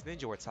 If it's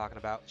Ninja we're talking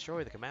about,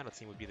 surely the commando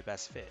team would be the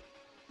best fit.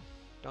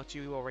 Don't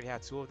you already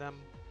have two of them?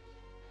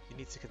 You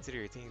need to consider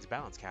your team's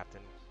balance,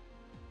 Captain.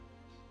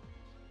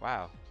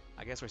 Wow,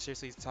 I guess we're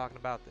seriously talking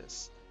about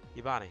this.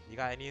 Yabane, you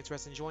got any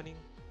interest in joining?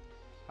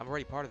 I'm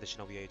already part of the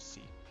Shinobi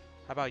Agency.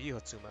 How about you,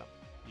 Hatsuma?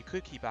 You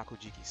could keep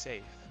Akujiki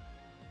safe.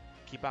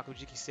 Keep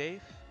Akujiki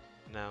safe?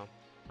 No,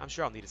 I'm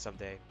sure I'll need it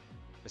someday.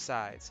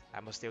 Besides,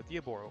 I must stay with the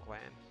Oboro clan.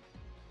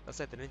 Looks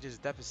like the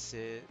ninja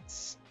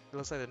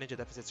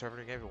deficit's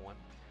hurting everyone.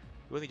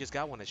 We only just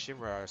got one at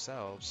Shinra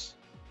ourselves.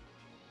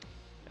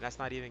 And that's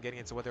not even getting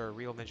into whether a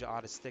real ninja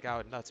ought to stick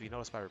out enough to be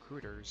noticed by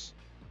recruiters.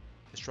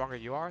 The stronger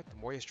you are, the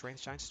more your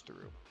strength shines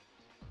through.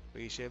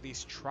 But you should at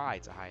least try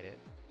to hide it.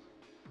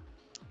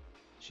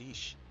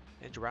 Sheesh.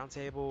 Ninja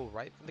Roundtable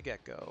right from the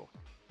get-go.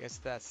 Guess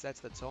that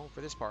sets the tone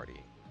for this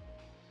party.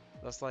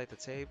 Looks like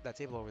that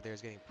table over there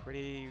is getting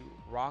pretty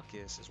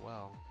raucous as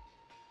well.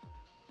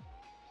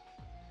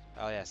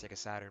 Oh yeah, Sega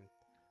Saturn.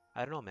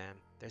 I don't know, man.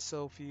 There's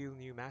so few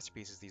new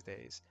masterpieces these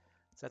days.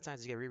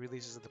 Sometimes you get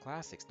re-releases of the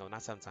classics. No,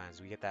 not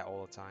sometimes. We get that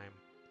all the time.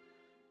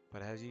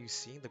 But have you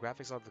seen the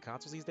graphics of the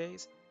consoles these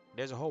days?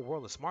 There's a whole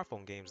world of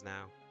smartphone games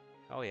now.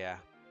 Oh yeah.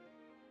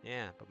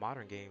 Yeah, but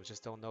modern games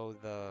just don't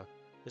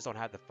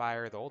have the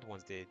fire the old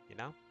ones did, you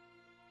know?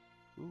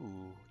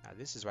 Ooh, now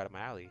this is right up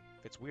my alley.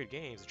 If it's weird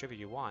games, the trivia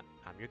you want,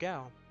 I'm your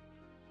gal.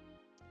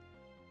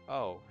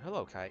 Oh,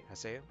 hello, Kite, I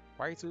say.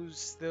 Why are you two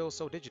still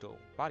so digital,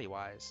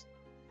 body-wise?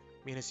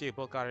 Me and Hasir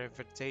both got an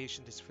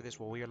invitation for this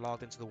while we are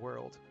logged into the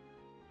world.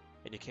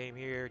 And you came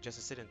here just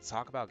to sit and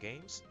talk about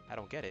games? I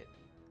don't get it.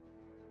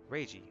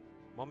 Reiji,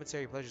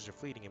 momentary pleasures are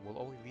fleeting and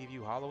will only leave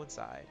you hollow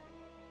inside.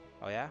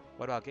 Oh yeah?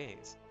 What about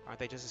games? Aren't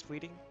they just as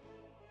fleeting?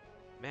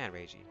 Man,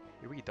 Reiji,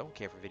 you really don't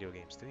care for video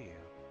games, do you?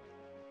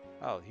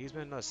 Oh, he's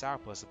been a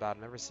sourpuss about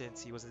him ever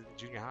since he was in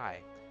junior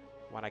high,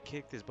 when I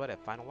kicked his butt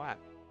at Final Lap.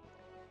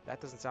 That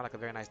doesn't sound like a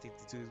very nice thing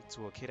to do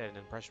to a kid at an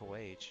impressionable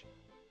age.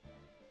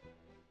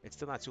 It's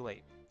still not too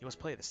late. You must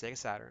play the Sega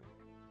Saturn.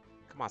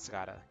 Come on,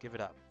 Sagata, give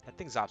it up. That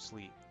thing's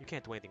obsolete. You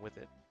can't do anything with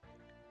it.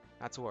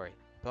 Not to worry.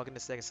 Plug in the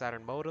Sega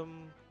Saturn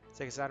modem,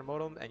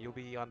 and you'll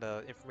be on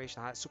the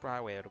information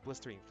superhighway at a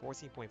blistering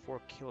 14.4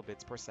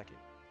 kilobits per second.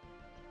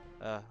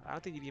 I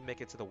don't think you'd even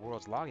make it to the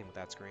world's login with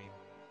that screen.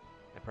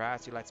 And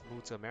perhaps you'd like to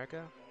move to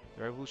America?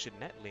 The Revolution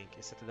Net link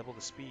is set to double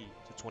the speed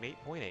to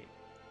 28.8.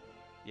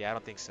 Yeah, I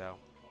don't think so.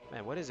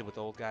 Man, what is it with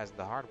the old guys and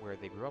the hardware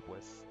they grew up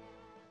with?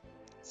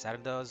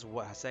 Saturn does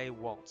what I say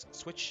won't.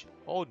 Switch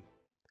on.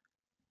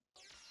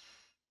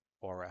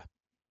 Aura.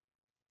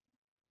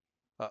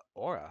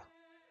 Aura?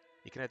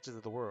 You connected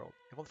to the world,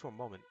 if only for a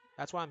moment.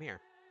 That's why I'm here.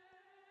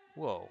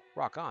 Whoa,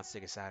 rock on,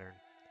 Sega Saturn.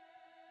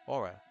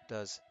 Aura,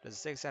 does the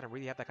Sega Saturn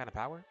really have that kind of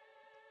power?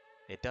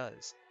 It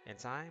does. In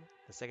time,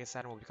 the Sega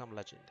Saturn will become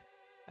legend,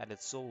 and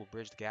its soul will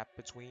bridge the gaps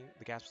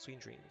between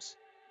dreams.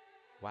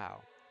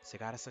 Wow,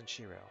 Segata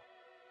Sanshiro,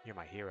 you're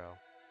my hero.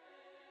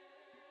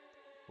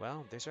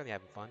 Well, they're certainly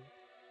having fun.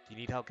 Do you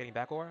need help getting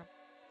back, Aura?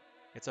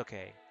 It's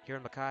okay. Here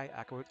in Makai,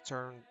 I can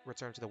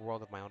return to the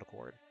world of my own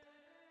accord.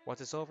 Once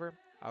it's over,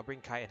 I'll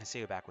bring Kai and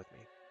Haseo back with me.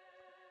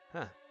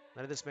 Huh,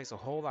 none of this makes a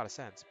whole lot of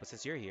sense, but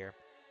since you're here,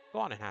 go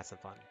on and have some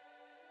fun.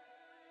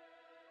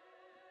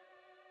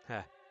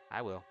 Huh,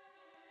 I will.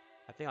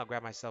 I think I'll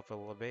grab myself a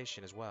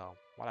libation as well,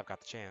 while I've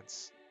got the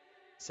chance.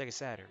 Sega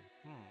Saturn.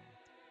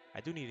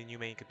 I do need a new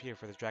main computer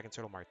for the Dragon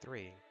Turtle Mark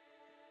III.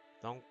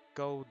 Don't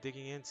go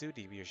digging in too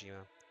deep,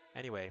 Yoshima.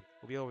 Anyway,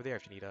 we'll be over there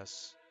if you need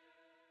us.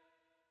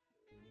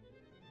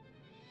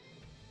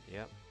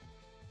 Yep.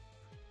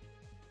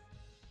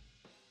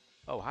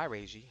 Oh, hi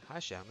Reiji. Hi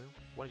Shamu.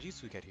 When did you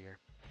two get here?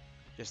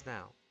 Just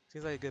now.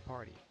 Seems like a good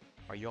party.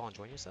 Are you all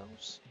enjoying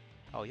yourselves?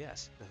 Oh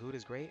yes, the food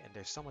is great and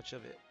there's so much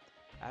of it.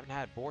 I haven't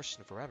had borscht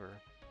in forever.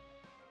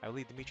 I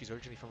believe Dimitri's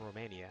originally from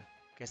Romania.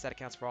 Guess that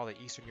accounts for all the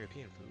Eastern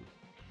European food.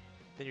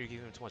 Then you're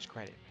giving him too much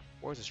credit.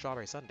 Where's the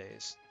strawberry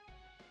sundaes?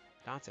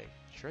 Dante,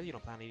 surely you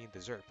don't plan on eating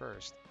dessert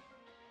first.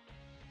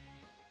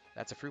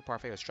 That's a fruit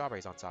parfait with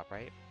strawberries on top,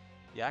 right?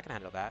 Yeah, I can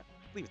handle that.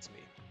 Leave it to me.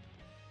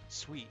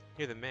 Sweet,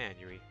 you're the man,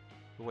 Yuri.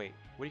 But wait,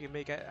 what are you gonna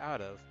make it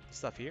out of? The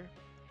stuff here?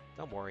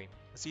 Don't worry,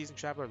 a seasoned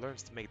traveler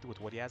learns to make do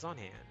with what he has on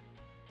hand.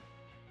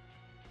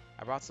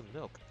 I brought some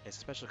milk. It's a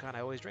special kind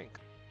I always drink.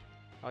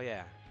 Oh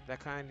yeah, that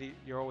kind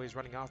you're always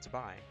running off to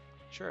buy.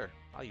 Sure,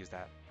 I'll use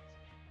that.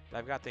 But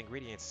I've got the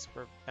ingredients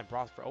and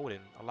broth for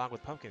Odin, along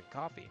with pumpkin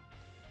coffee.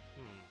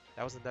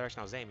 That wasn't the direction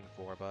I was aiming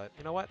for, but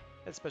you know what?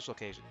 It's a special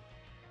occasion.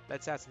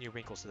 Let's add some new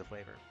wrinkles to the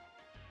flavor.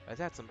 Let's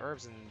add some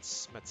herbs and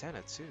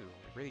smetana too.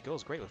 It really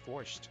goes great with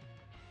borscht.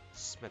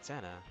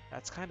 Smetana?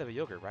 That's kind of a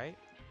yogurt, right?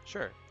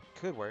 Sure,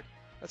 could work.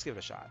 Let's give it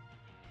a shot.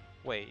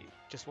 Wait,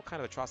 just what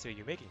kind of atrocity are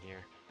you making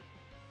here?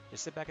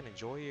 Just sit back and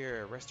enjoy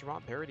your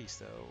restaurant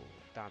paradiso,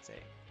 Dante.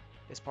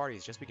 This party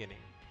is just beginning.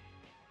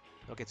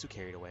 Don't get too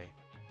carried away.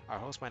 Our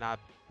host might not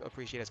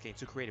appreciate us getting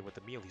too creative with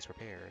the meal he's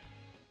prepared.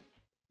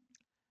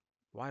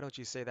 Why don't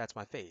you say that's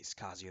my face,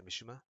 Kazuya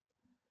Mishima?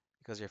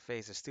 Because your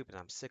face is stupid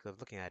and I'm sick of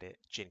looking at it,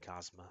 Jin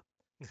Kazuma.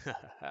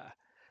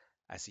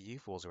 I see you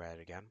fools are at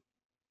it again.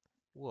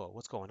 Whoa,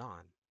 what's going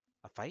on?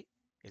 A fight?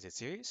 Is it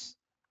serious?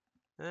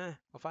 We'll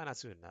find out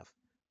soon enough.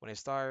 When they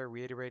start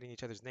reiterating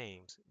each other's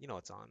names, you know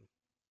it's on.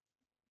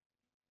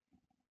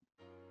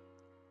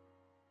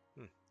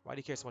 Why do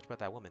you care so much about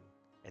that woman?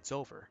 It's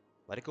over.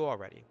 Let it go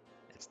already.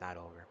 It's not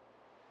over.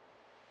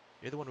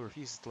 You're the one who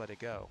refuses to let it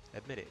go.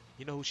 Admit it.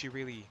 You know who she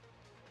really...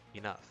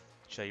 Enough.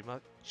 Shut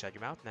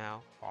your mouth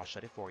now, or I'll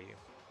shut it for you.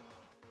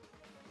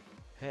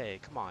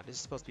 Hey, come on, this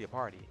is supposed to be a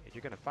party. If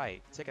you're gonna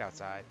fight, take it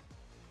outside.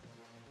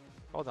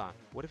 Hold on,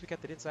 what if we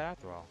kept it inside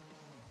after all?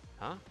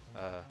 Huh?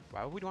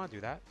 Why would we want to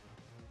do that?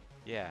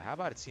 Yeah, how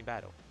about a team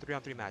battle?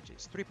 3-on-3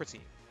 matches, 3 per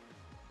team.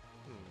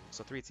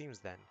 So 3 teams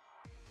then.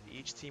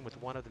 Each team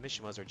with one of the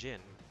Mishimas or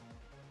Jin.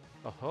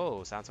 Oh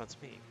ho, sounds fun to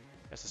me.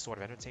 That's the sort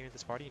of entertainment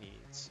this party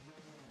needs.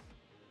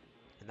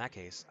 In that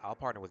case, I'll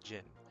partner with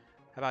Jin.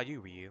 How about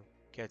you, Ryu?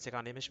 Care to take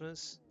on the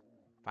Mishimas?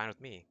 Fine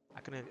with me. I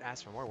couldn't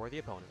ask for more worthy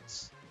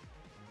opponents.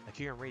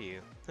 Akira and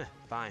Ryu.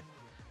 Fine.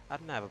 I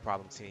don't have a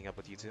problem teaming up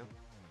with you two.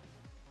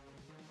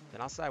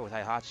 Then I'll side with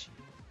Heihachi.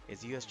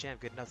 Is the US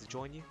champ good enough to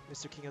join you,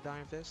 Mr. King of the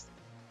Iron Fist?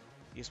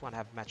 You just want to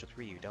have a match with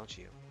Ryu, don't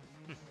you?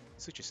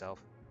 Suit yourself.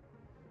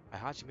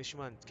 Heihachi,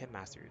 Mishima, and Ken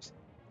Masters.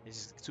 It's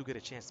just too good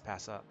a chance to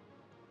pass up.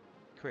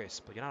 Chris,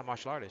 but you're not a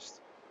martial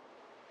artist.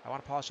 I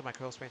want to polish up my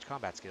close range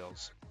combat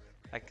skills.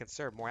 I can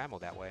conserve more ammo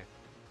that way.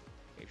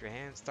 If your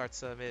hand starts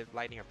to emit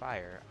lightning or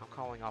fire, I'm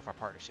calling off our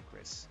partnership,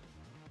 Chris.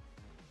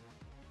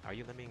 Are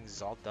you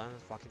lemmings all done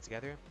flocking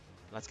together?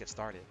 Let's get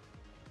started.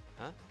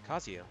 Huh?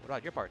 Kazuya, what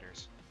about your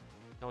partners?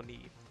 No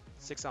need.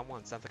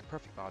 6-on-1 sounds like a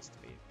perfect odds to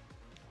me.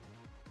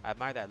 I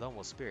admire that lone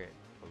wolf spirit,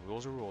 but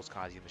rules are rules,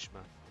 Kazuya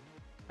Mishima.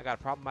 I got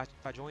a problem if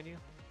I join you?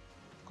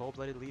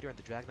 Cold-blooded leader and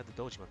the dragon of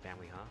the Dojima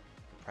family, huh?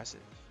 Impressive.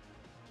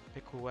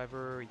 Pick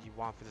whoever you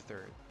want for the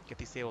third. Get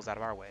these tables out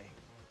of our way.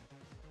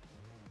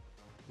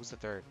 Who's the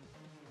third?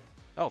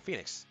 Oh,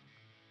 Phoenix.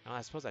 Now,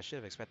 I suppose I should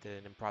have expected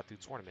an impromptu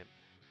tournament.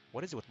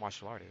 What is it with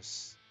martial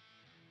artists?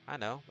 I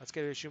know. Let's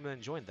get Irishima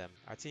and join them.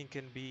 Our team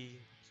can be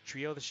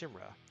Trio the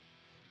Shimra.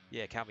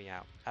 Yeah, count me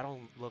out. I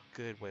don't look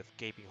good with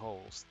gaping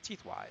holes,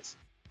 teeth-wise.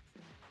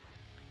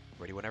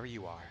 Ready whenever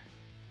you are.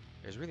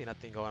 There's really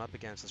nothing going up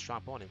against a strong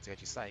opponent to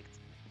get you psyched.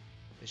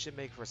 This should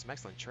make for some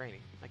excellent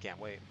training. I can't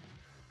wait.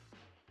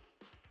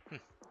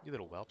 You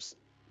little whelps.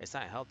 It's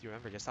not healthy to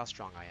remember just how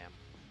strong I am.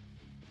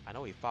 I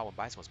know we fought when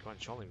Bison was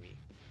controlling me,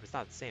 but it's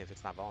not the same if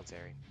it's not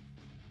voluntary.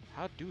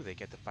 How do they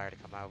get the fire to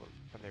come out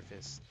from their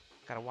fists?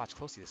 Gotta watch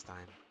closely this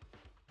time.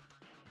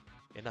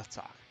 Enough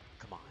talk.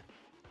 Come on.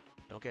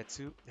 Don't get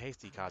too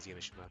hasty, Kazuya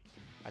Mishima.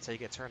 That's how you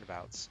get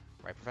turnabouts.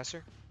 Right,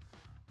 Professor?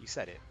 You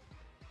said it.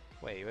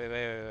 Wait.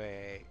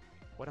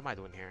 What am I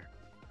doing here?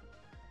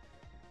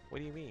 What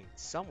do you mean?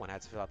 Someone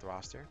had to fill out the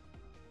roster.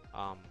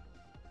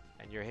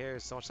 And your hair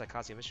is so much like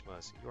Kazuya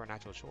Mishima's. You are a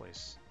natural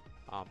choice.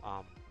 Not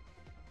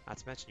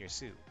to mention your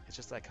suit. It's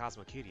just like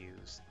Cosmo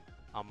Kiryu's.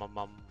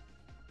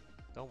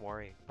 Don't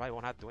worry. Probably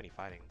won't have to do any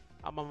fighting.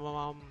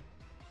 And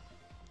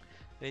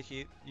if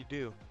you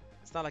do,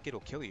 it's not like it'll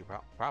kill you,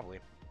 probably.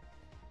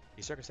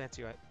 These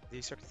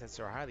circumstances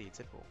are highly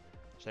atypical.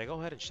 Should I go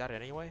ahead and shout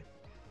it anyway?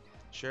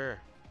 Sure.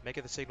 Make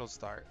it the signal to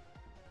start.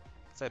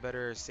 So I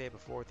better say it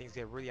before things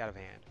get really out of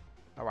hand.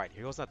 Alright,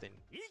 here goes nothing.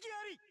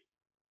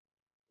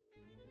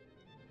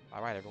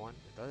 Alright, everyone.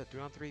 Let the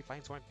 3-on-3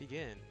 fighting tournament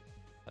begin.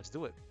 Let's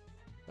do it.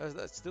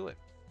 Let's do it.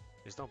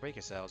 Just don't break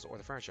yourselves or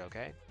the furniture,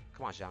 okay?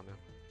 Come on, Xiaomu.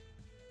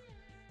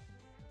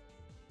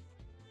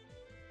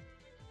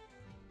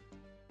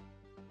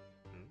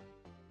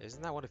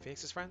 Isn't that one of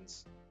Phoenix's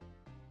friends?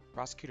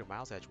 Prosecutor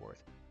Miles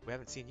Edgeworth. We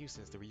haven't seen you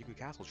since the Ryugu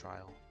Castle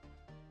trial.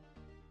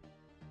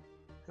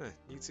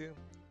 You too?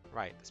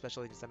 Right, the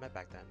special agents I met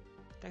back then.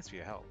 Thanks for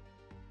your help.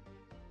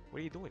 What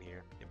are you doing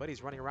here? Your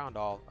buddy's running around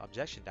all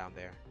objection down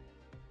there.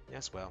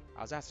 Yes, well,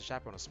 I was asked to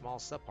chaperone a small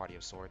sub-party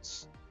of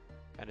sorts.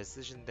 And the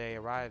decision they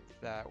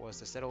arrived at was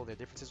to settle their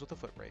differences with a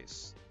foot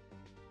race.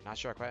 Not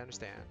sure I quite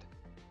understand.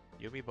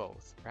 You and me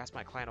both. Perhaps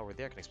my client over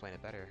there can explain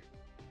it better.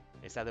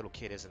 It's that little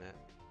kid, isn't it?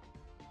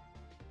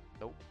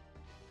 Nope.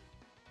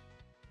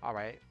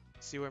 Alright,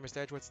 see where Mr.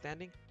 Edgeworth's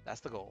standing?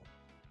 That's the goal.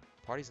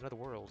 Parties in other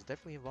worlds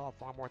definitely involve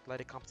far more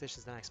athletic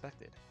competitions than I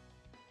expected.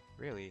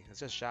 Really, it's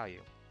just Xiaoyu.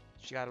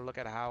 She gotta look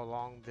at how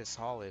long this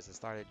hall is and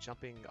started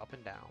jumping up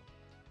and down.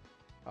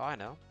 Oh, I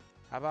know.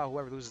 How about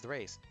whoever loses the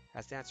race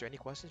has to answer any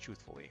questions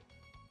truthfully?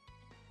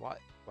 What?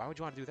 Why would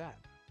you want to do that?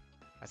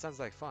 That sounds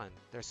like fun.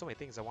 There are so many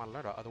things I want to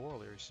learn about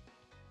otherworlders.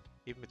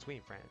 Even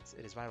between friends,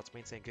 it is vital to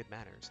maintain good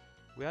manners.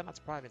 We ought not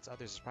to pry into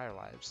others' prior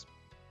lives.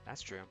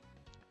 That's true.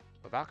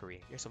 But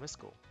Valkyrie, you're so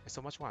mystical. There's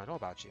so much more I know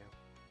about you.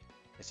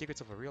 The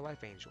secrets of a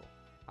real-life angel.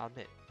 I'll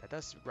admit, that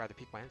does rather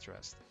pique my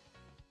interest.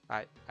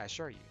 I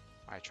assure you,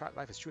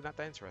 life is truly not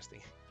that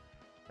interesting.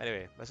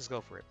 Anyway, let's just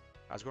go for it.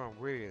 I was growing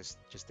weary just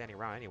standing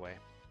around anyway.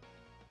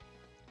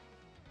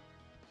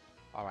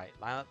 Alright,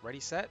 line up, ready,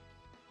 set,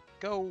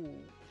 go!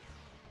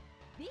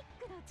 Oh,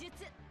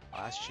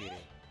 that's cheating.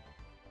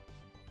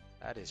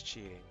 That is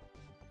cheating.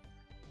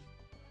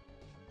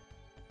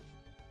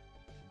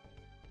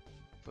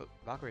 But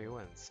Valkyrie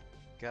wins.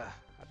 Gah,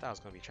 I thought I was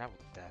going to be trampled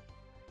to death.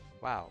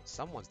 Wow,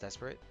 someone's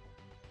desperate.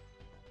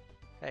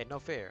 Hey, no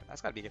fair.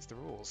 That's gotta be against the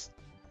rules.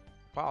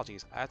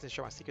 Apologies, I have to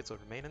ensure my secrets will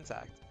remain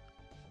intact.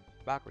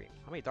 Valkyrie,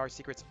 how many dark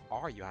secrets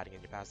are you hiding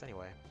in your past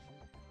anyway?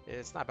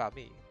 It's not about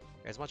me.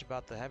 It's much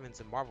about the heavens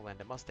and Marvel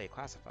that must stay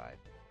classified.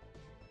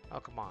 Oh,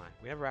 come on.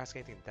 We never asked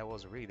anything that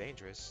was really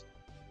dangerous.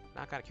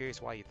 Now I'm kinda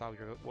curious what you thought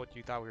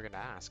we were gonna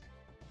ask.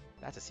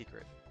 That's a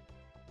secret.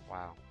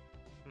 Wow.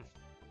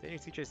 Didn't your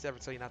teachers ever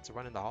tell you not to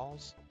run in the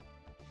halls?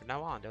 From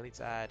now on, they'll need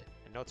to add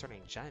a no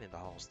turning giant in the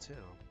halls too.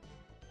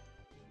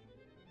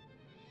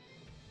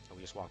 And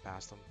we just walk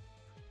past them.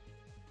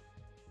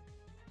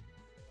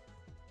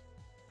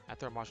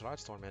 After a martial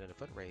arts tournament and a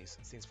foot race,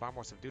 it seems far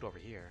more subdued over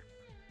here.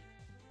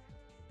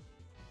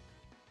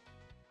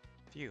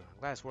 Phew, I'm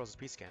glad this world is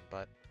peace again,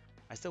 but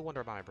I still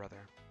wonder about my brother.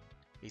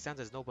 He sounds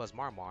as noble as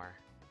Marmar.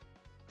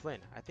 Flynn,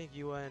 I think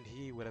you and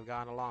he would have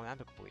gotten along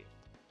amicably.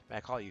 May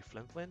I call you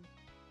Flynn Flynn?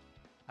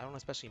 I don't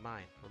especially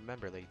mind.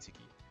 Remember, Lady Tiki,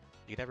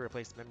 you can never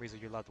replace the memories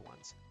of your loved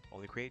ones,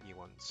 only create new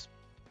ones.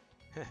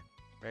 Heh,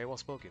 very well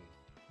spoken.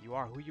 You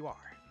are who you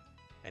are.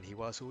 And he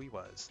was who he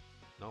was.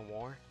 No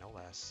more, no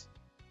less.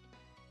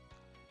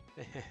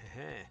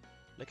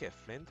 Look at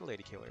Flynn, the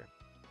lady killer.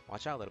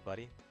 Watch out, little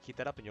buddy. Keep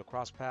that up and you'll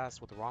cross paths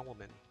with the wrong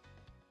woman.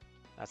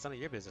 That's none of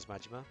your business,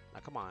 Majima.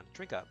 Now come on,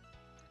 drink up.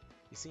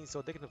 You seem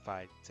so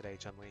dignified today,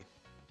 Chun-Li.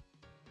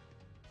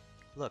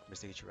 Look,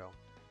 Mr. Ichiro.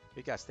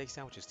 We got steak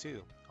sandwiches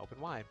too. Open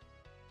wide.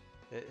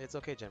 It's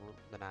okay,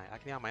 Gemini. I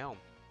can eat on my own.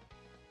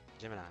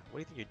 Gemini, what do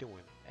you think you're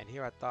doing? And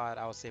here I thought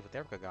I was safe with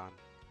Erica gone.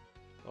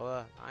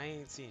 Well, I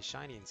ain't seen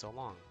Shiny in so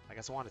long. I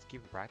guess I wanted to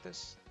keep in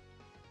practice?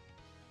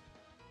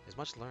 There's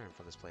much to learn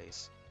from this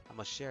place. I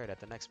must share it at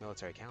the next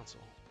military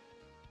council.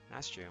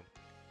 That's true.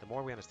 The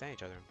more we understand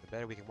each other, the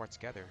better we can work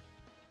together.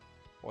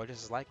 Or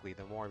just as likely,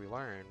 the more we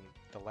learn,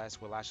 the less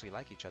we'll actually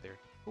like each other.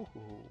 Hoo hoo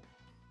hoo.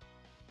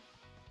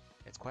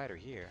 It's quieter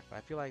here, but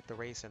I feel like the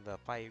race and the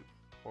fight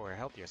were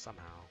healthier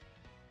somehow.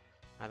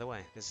 Either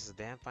way, this is a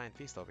damn fine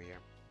feast over here.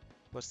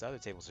 Puts the other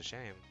tables to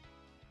shame.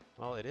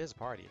 Well, it is a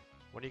party.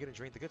 When are you gonna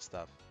drink the good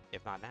stuff?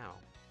 If not now.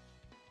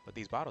 But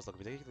these bottles look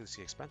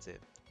ridiculously expensive.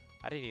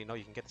 I didn't even know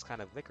you can get this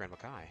kind of liquor in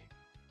Makai.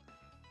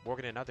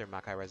 Morgan and other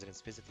Makai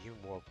residents visit the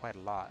human world quite a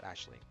lot,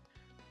 actually.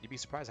 You'd be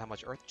surprised how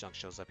much earth junk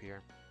shows up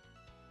here.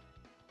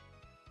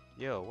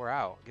 Yo, we're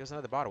out. Give us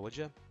another bottle, would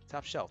you?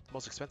 Top shelf,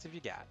 most expensive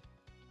you got.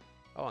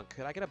 Oh, and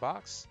could I get a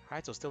box?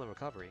 Haito's still in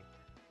recovery.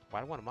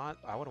 I wouldn't want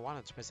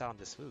him to miss out on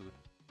this food.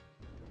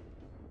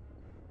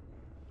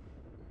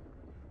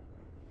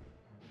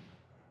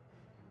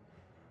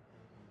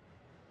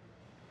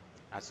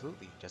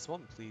 Absolutely. Just a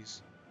moment,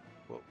 please.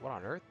 What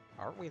on earth?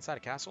 Aren't we inside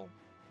a castle?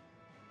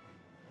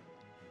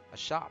 A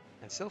shop.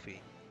 And Sylphie.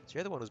 So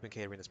you're the one who's been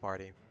catering this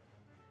party.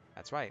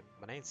 That's right.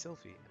 My name's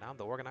Sylphie, and I'm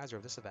the organizer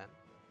of this event.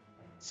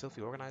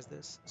 Sylphie organized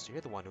this? So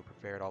you're the one who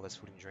prepared all this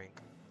food and drink.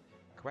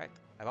 Correct.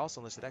 I've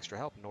also enlisted extra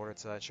help in order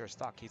to ensure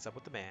stock keeps up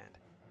with demand.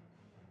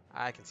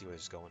 I can see where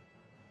this is going.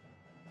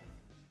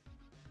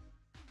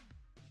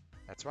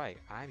 That's right.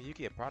 I'm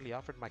Yuki and proudly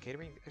offered my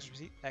catering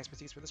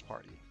expertise for this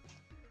party.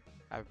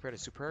 I've prepared a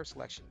superb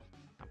selection.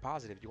 I'm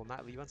positive you will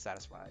not leave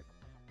unsatisfied.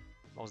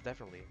 Most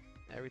definitely.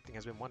 Everything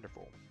has been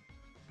wonderful.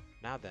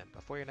 Now then,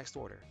 before your next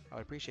order, I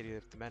would appreciate it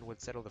if the men would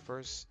settle the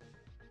first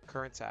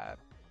current tab.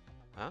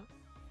 Huh?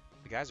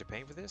 The guys are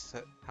paying for this?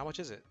 How much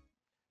is it?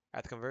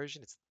 At the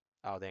conversion, it's...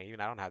 Oh, dang, even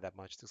I don't have that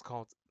much. It's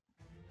called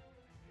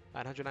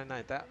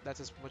 999. That's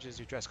as much as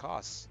your dress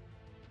costs.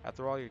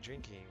 After all your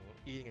drinking,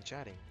 eating, and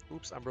chatting.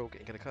 Oops, I'm broke.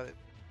 Ain't gonna cut it.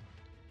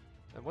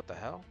 And what the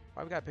hell?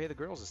 Why we gotta pay the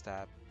girls this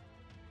tab?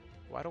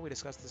 Why don't we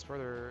discuss this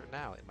further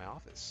now in my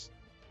office?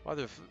 Well,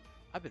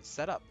 I've been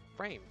set up,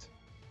 framed.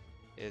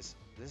 Is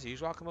this the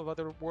usual outcome of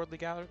other worldly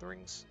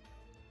gatherings?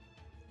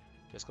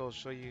 Just goes to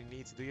show you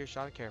need to do your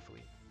shopping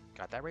carefully.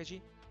 Got that,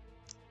 Reiji?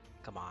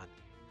 Come on,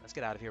 let's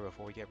get out of here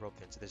before we get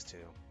roped into this too.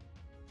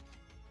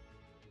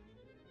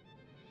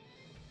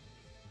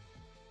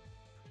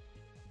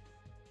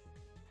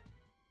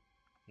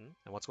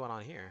 And what's going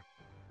on here?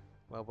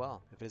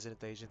 Well, if it isn't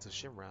the agents of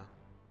Shimra.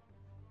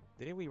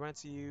 Didn't we rent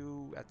to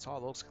you at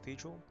Tall Oaks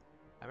Cathedral?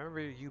 I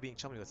remember you being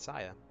chummy with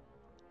Saya.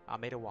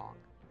 I'm Maida Wong.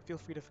 Feel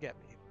free to forget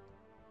me.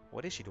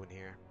 What is she doing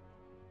here?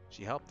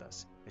 She helped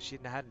us. If she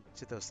hadn't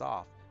tipped us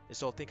off,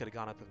 this whole thing could have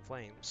gone up in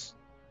flames.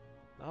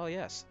 Oh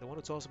yes, the one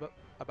who told us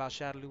about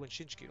Shadaloo and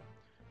Shinjuku.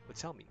 But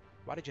tell me,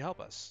 why did you help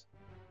us?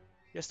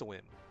 Just a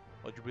whim.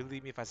 Would you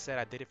believe me if I said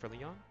I did it for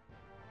Leon?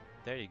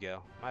 There you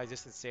go. My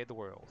existence saved the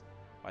world.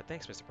 Why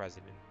thanks, Mr.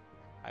 President.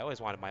 I always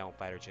wanted my own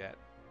fighter jet.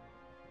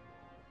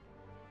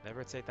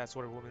 Never take that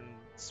sort of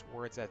woman's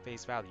words at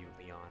face value,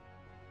 Leon.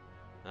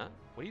 Huh?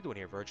 What are you doing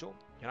here, Virgil?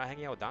 You're not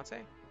hanging out with Dante?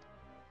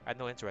 I had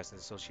no interest in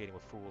associating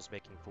with fools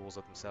making fools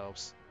of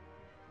themselves.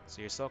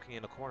 So you're sulking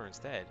in a corner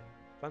instead.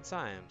 Fun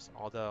times,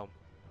 although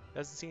it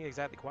doesn't seem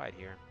exactly quiet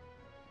here.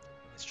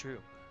 It's true.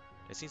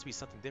 There seems to be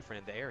something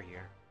different in the air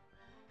here.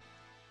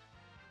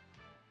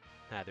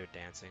 Ah, they're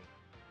dancing.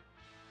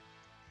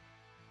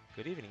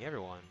 Good evening,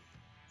 everyone.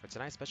 For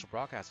tonight's special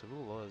broadcast of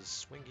Ulula's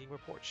Swinging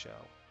Report Show,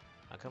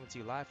 I'm coming to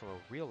you live from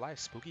a real-life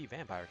spooky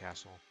vampire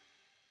castle.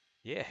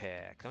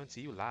 Yeah, coming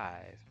to you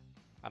live.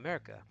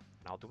 America,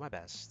 and I'll do my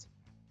best.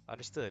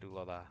 Understood,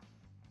 Ulula.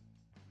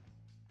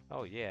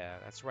 Oh yeah,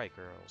 that's right,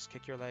 girls.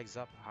 Kick your legs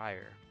up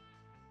higher.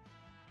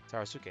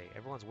 Tarasuke,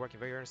 everyone's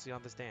working very earnestly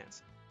on this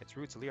dance. It's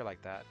rude to leer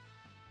like that.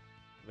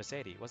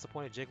 Mercedes, what's the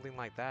point of jiggling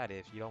like that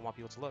if you don't want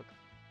people to look?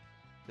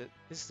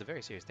 This is a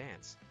very serious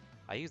dance.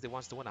 I used it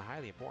once to win a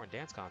highly important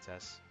dance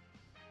contest.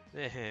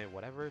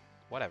 Whatever.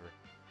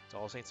 It's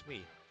all saints to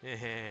me.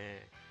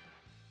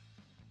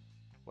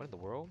 What in the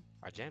world?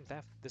 Are jams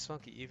this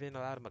funky even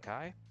allowed in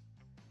Makai?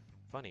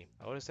 Funny,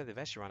 Oda said the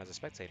Vestiron is a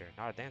spectator,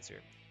 not a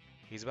dancer.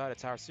 He's about at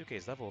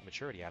Tarasuke's level of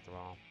maturity after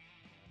all.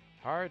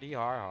 Hardy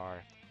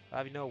har. I'll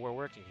have you know we're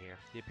working here.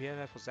 The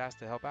PMF was asked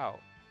to help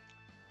out.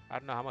 I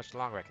don't know how much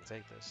longer I can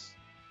take this.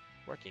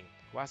 Working?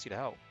 Who asked you to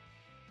help?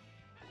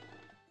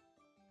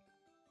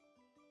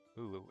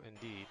 Ooh,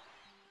 indeed.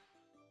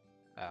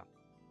 Oh,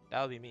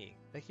 that would be me.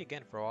 Thank you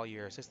again for all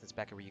your assistance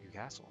back at Ryugu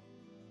Castle.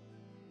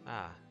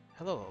 Ah,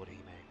 hello,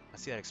 Odahime. I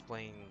see that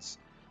explains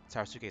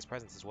Tarasuke's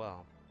presence as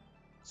well.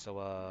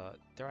 So,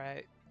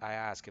 dare I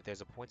ask if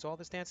there's a point to all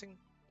this dancing?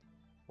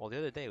 Well, the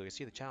other day we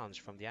received a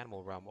challenge from the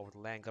animal realm over the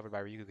land covered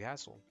by Ryugu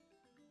Castle.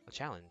 A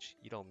challenge?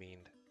 You don't mean...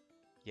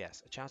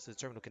 Yes, a challenge to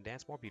determine who can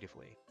dance more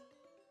beautifully.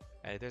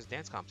 And if there's a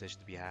dance competition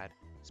to be had,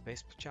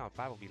 Space Channel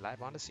 5 will be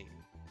live on the scene.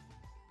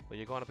 But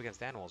you're going up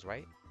against animals,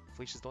 right?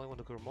 Felicia's the only one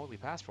who could remotely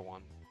pass for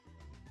one.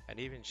 And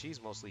even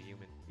she's mostly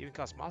human. Even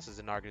Cosmos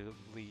is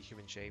inarguably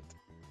human-shaped.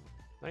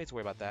 No need to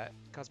worry about that.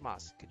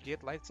 Cosmos, could you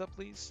get lights up,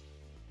 please?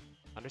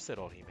 Understood,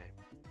 old Hime.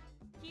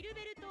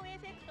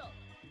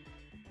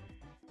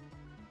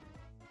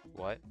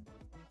 What?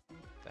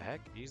 The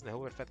heck? You're using the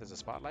Hilbert effect as a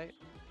spotlight?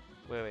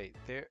 Wait,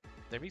 they're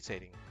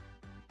mutating.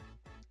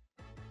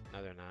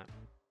 No, they're not.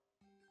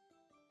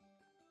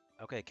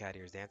 Okay, cat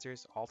ears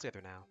dancers, all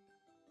together now.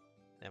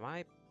 Am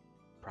I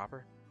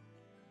proper?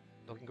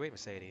 Looking great,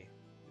 Mercedes.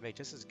 You make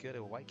just as good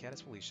a white cat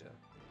as Felicia.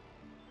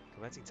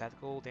 Commencing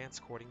tactical dance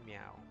courting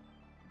meow.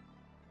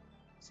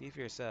 See for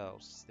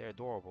yourselves, they're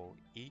adorable.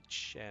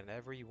 Each and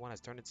every one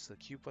has turned into a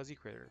cute fuzzy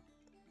critter.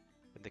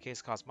 But in the case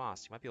of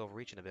Cosmos, you might be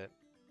overreaching a bit.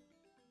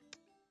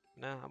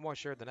 Nah, I'm more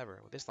sure than ever.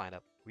 With this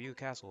lineup, Ryu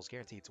Castle is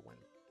guaranteed to win.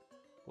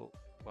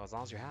 Well, as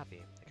long as you're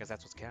happy, I guess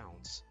that's what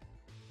counts.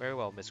 Very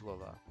well, Miss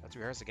Willa. Let's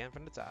rehearse again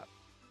from the top.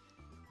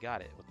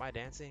 Got it. With my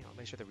dancing, I'll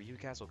make sure the Ryu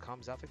Castle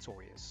comes out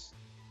victorious.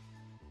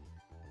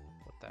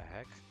 What the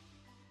heck?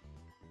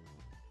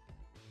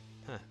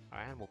 Huh, our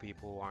animal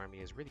people army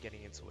is really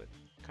getting into it.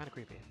 Kinda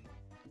creepy.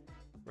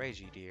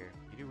 Reiji, dear,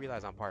 you do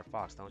realize I'm part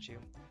fox, don't you?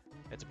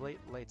 It's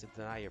late to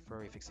deny your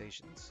furry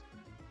fixations.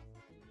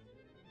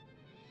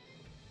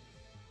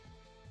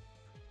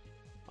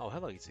 Oh,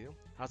 hello you two.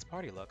 How's the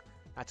party look?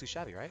 Not too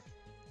shabby, right?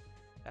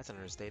 That's an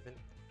understatement.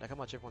 Like how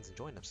much everyone's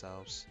enjoying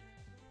themselves.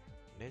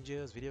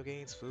 Ninjas, video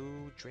games,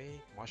 food,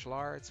 drink, martial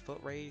arts, foot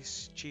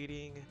race,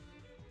 cheating,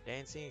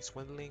 dancing,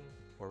 swindling.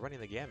 We're running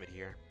the gamut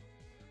here.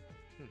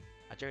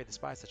 I generally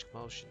despise such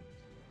commotion.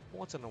 But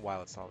once in a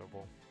while it's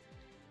tolerable.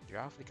 You're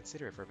awfully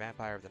considerate for a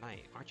vampire of the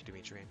night, aren't you,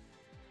 Dimitri?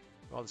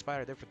 Well, despite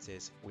our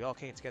differences, we all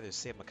came together to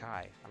save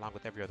Makai, along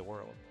with every other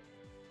world.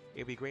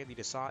 It would greatly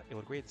dishonor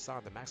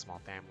the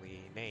Maximov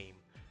family name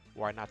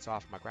were I not to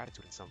offer my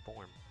gratitude in some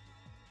form.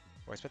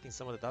 We're expecting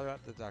some of the other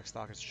Dark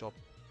Stalkers to show up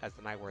as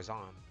the night wears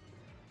on.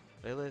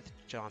 Lilith,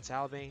 John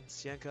Talbane,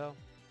 Sienko,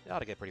 they ought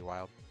to get pretty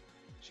wild.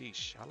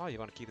 Sheesh, how long are you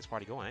going to keep this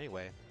party going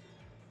anyway?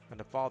 From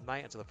the fall of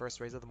night until the first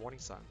rays of the morning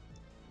sun.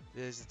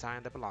 This is the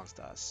time that belongs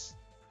to us.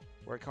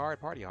 Work hard,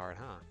 party hard,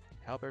 huh?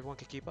 Help everyone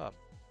can keep up.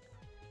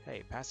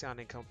 Hey, passing on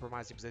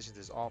uncompromising positions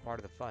is all part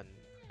of the fun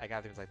at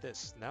gatherings like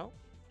this, no?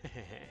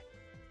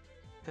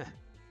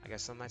 I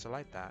guess some nights are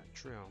like that,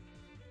 true.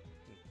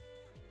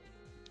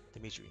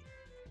 Dimitri,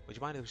 would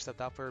you mind if we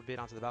stepped out for a bit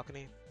onto the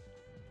balcony?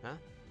 Huh?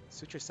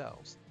 Suit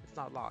yourselves. It's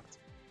not locked.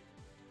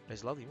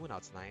 There's a lovely moon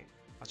out tonight.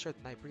 I'm sure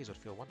the night breeze would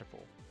feel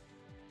wonderful.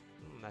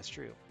 That's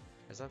true.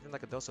 There's nothing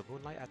like a dose of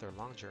moonlight after a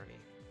long journey.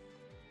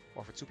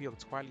 Or for two people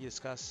to quietly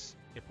discuss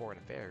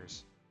important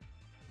affairs.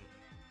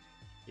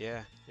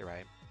 Yeah, you're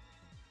right.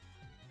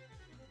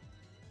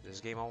 Is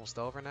this game almost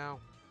over now?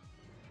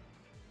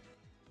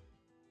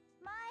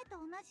 前と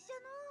同じじゃ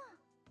のう。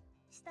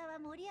下は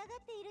盛り上が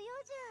っているよ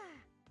うじゃ。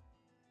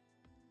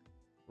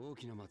大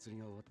きな祭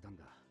りが終わったん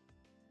だ。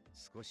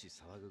少し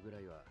騒ぐぐら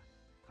いは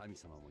神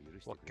様も許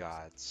して What くれる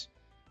さ。 gods?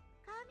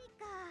 神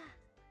か。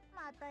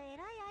また偉い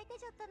相手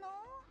じゃったの。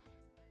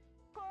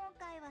今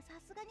回はさ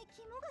すがに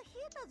肝が冷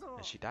えたぞ。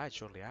 And she died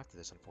shortly after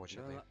this, だ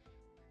unfortunately. が、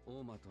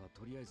大間とは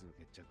とりあえずの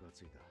決着が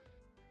ついた。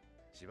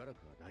しばら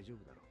くは大丈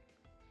夫だろ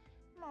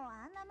う。もう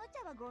あんな無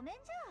茶はごめん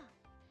じゃ。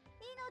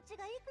命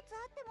がいくつ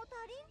あっても足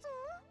りんぞ。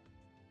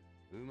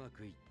うま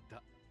くいっ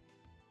た。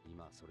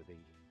今はそれでいい。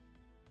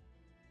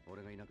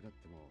俺がいなくなっ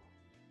ても、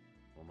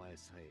お前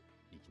さえ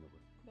生き残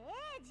る。レ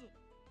イジ、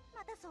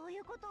またそうい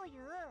うことを言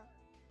う。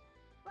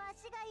わ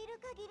しがいる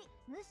限り、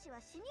主は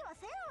死には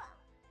せんわ。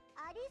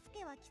アリス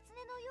ケは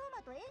狐の妖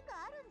魔と縁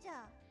があるんじ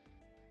ゃ。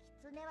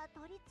狐は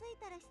取り付い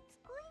たらし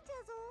つこいんじ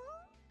ゃぞ。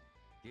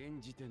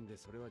現時点で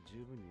それは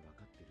十分に分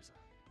かってるさ。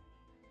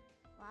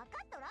分か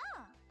っとら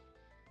ん。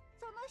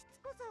そのしつ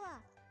こさ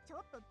はちょ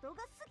っと度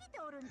が過ぎて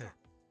おるんじゃ。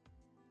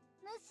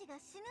主が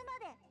死ぬ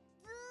まで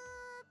ず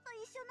ーっと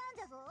一緒なん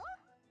じゃぞ。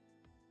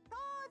当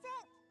然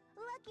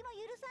浮気も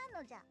許さん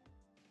のじゃ。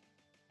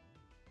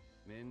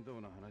面倒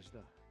な話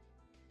だ。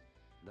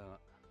だが、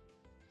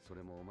そ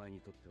れもお前に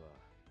とっては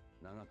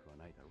長くは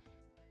ないだろ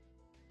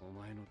う。お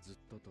前のずっ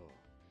とと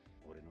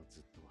俺の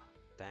ずっとは。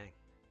Dang.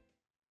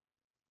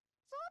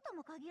 そうと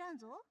も限らん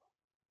ぞ。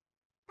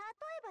例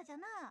えばじゃ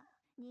な、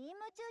任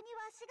務中に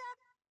わし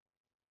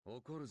が。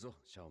怒るぞ、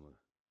シャオム。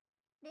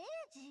レイ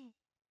ジ。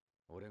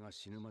俺が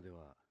死ぬまで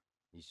は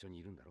一緒に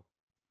いるんだろ。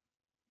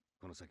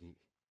この先、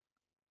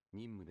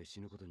任務で死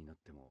ぬことになっ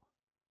ても、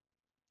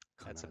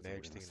必 That's ず a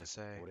俺 marriage の thing to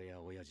say. 俺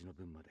や親父の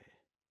分まで、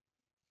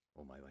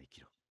お前は生き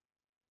ろ。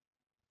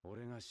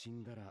俺が死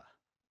んだら、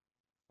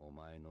お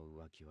前の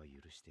浮気は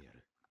許してや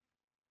る。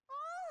お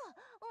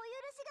お、お許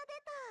しが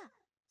出た。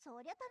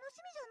そりゃ楽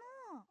しみじゃ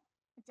の。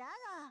じゃ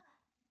が、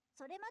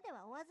それまで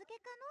はお預け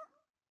か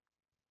の。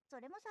そ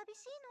れも寂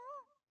しいの。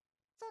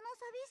その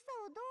寂しさ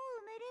をどう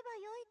埋めれば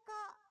よい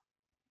か。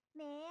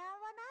明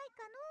暗はない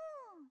か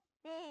の。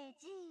レイ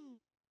ジ。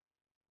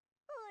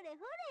ほれ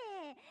ほ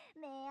れ、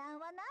明暗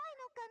はない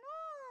のか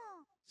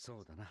の。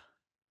そうだな。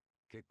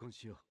結婚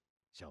しよう、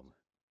シャオム。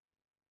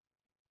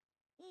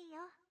いいよ、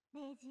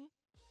レイジ。い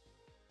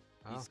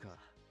Oh, つか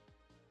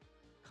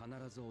必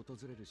ず訪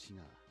れる日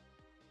が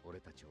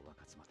俺たちを分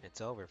かつまって。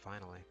 it's over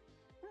finally.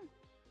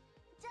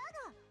 じゃ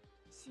が、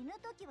死ぬ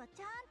時は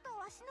ちゃんと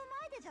わしの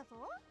前でじゃ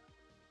ぞ。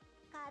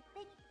勝手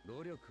に。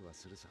努力は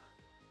するさ。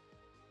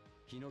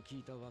気の利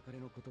いた別れ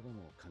の言葉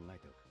も考え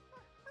ておく。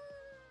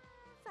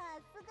さ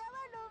すがは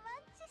ロマ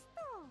ンチス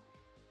ト。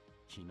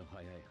気の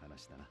早い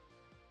話だな。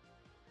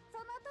そ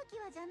の時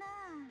はじゃな。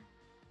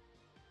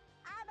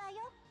あば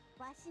よ、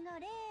わしの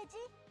レイジ。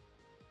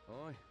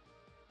おい、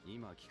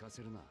今聞か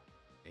せるな。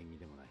縁起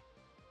でもない。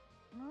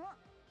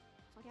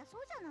そりゃそ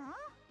うじゃな。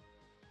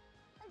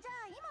じゃ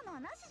あ今のは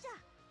なしじゃ。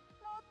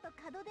もっと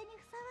門出に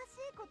ふさわしい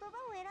言葉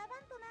を選ばん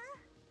と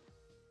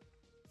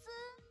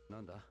な。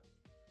なんだ。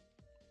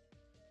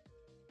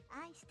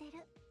愛して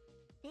る、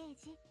レイ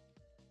ジ。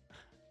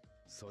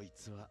そい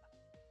つは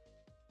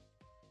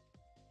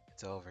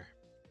It's over.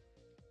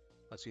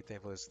 Let's be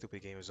thankful this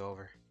stupid game is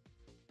over.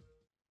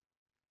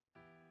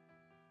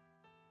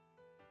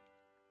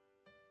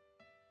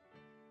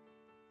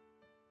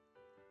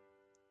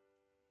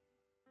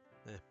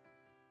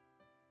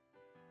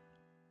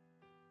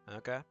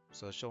 Okay,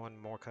 so it's showing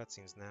more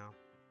cutscenes now.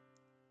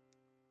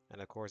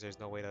 And of course there's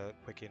no way to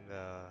quicken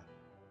the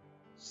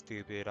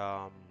stupid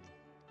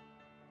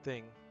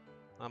thing.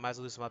 I might as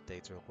well do some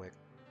updates real quick.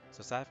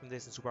 So aside from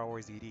this and Super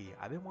Wars DD,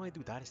 I've been wanting to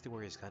do Dynasty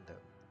Warriors Gundam,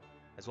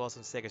 as well as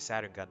some Sega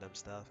Saturn Gundam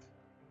stuff.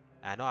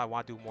 And I know I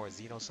want to do more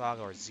Xenosaga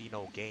or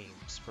Xeno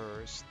games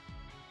first.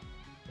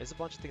 There's a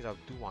bunch of things I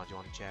do want to do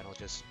on the channel,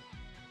 just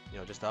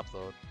just to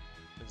upload.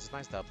 It's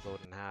nice to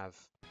upload and have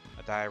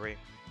a diary,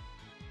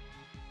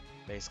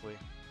 basically.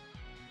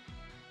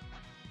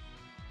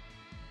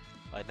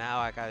 But now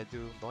I gotta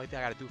do, the only thing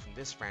I gotta do from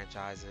this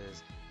franchise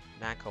is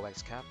Namco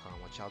X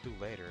Capcom, which I'll do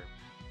later.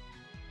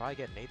 Probably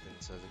get Nathan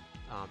to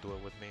do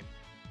it with me.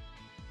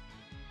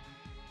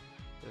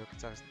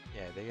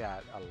 Yeah, they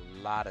got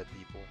a lot of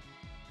people.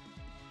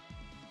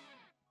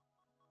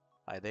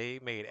 Like, they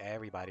made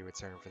everybody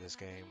return for this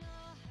game.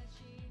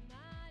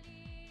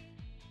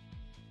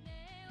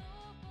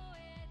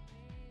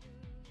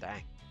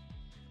 Dang.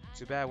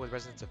 Too bad with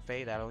Residents of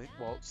Fate, that only,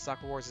 well,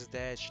 Sakura Wars is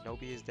dead,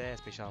 Shinobi is dead,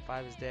 Space Channel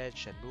 5 is dead,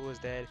 Shenmue is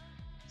dead,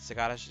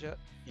 Sagata,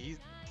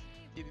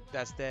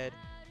 that's dead,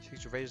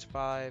 Streets of Rage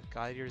 5,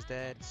 Gladiator is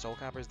dead, Soul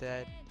Calibur is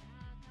dead,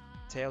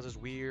 Tails is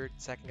weird,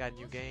 Second got a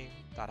new game,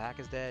 Dot Hack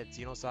is dead,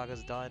 Xenosaga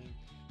is done,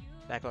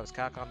 Namco X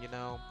Capcom,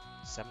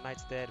 Seven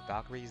Knights dead,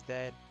 Valkyrie is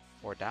dead,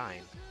 or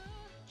dying,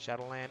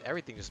 Shadowland,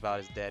 everything just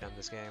about is dead on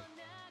this game.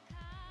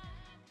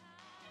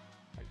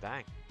 Like,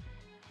 dang.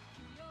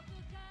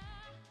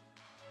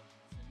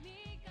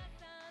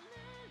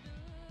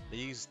 They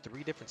used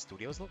 3 different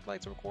studios, look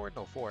like, to record?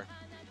 No, 4.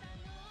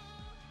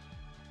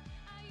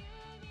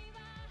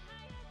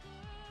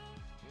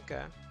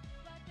 Okay.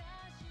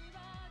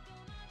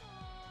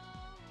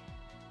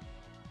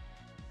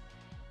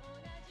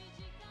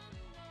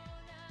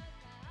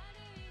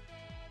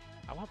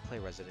 I want to play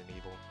Resident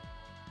Evil.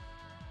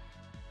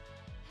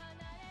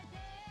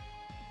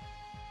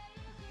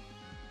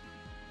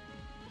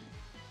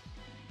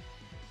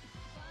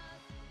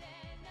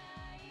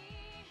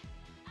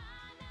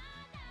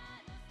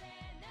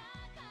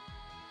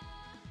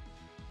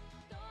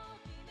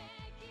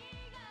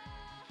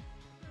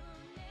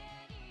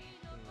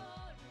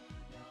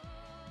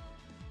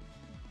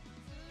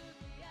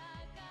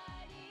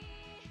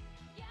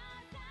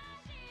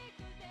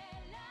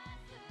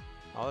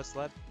 All that's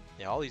left,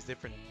 yeah, all these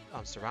different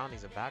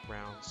surroundings and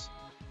backgrounds.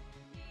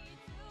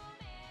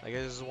 I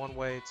guess this is one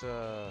way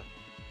to,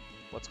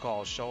 what's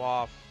called, show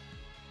off,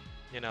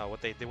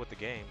 what they did with the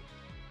game.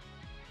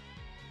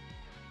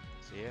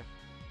 So yeah.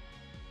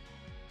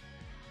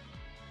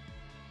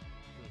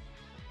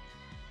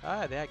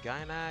 Ah, they had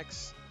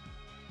Gynax.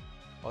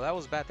 Well, that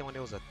was back then when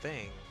it was a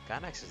thing.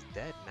 Gynax is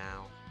dead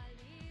now.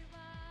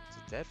 It's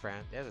a dead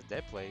friend. It has a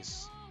dead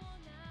place.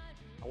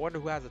 I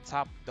wonder who has the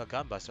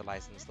Gunbuster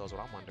license, though, is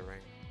what I'm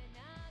wondering.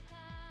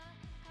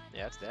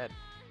 Yeah, it's dead.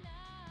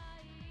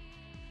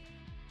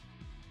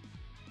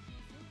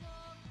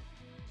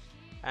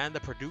 And the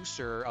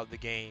producer of the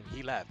game,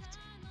 he left.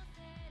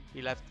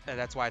 He left, and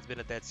that's why it's been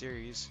a dead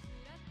series.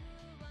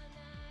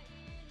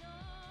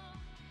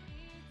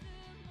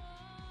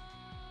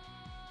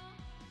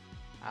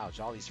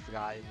 Ouch, all these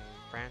forgotten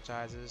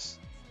franchises.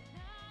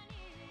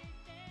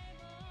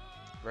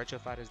 Retro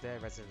Fighter's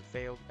dead, Resident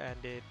Evil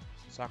ended,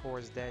 Sakura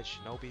Wars is dead,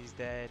 Shinobi's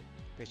dead,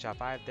 Space Channel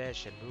 5 dead,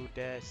 Shenmue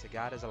dead,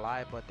 Sagata's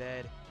alive but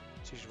dead,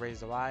 Streets of Rage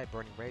is alive,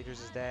 Burning Rangers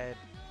is dead.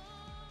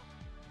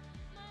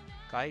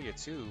 Gladiator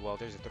 2, well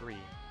there's a 3.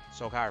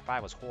 Soul Calibur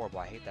 5 was horrible,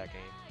 I hate that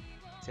game.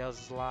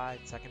 Tails is alive,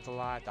 Second's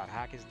alive, Dot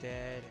Hack is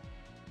dead.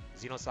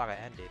 Xenosaga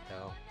ended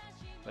though.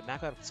 But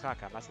Namco X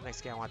Capcom, that's the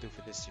next game I want to do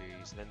for this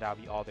series, and then that'll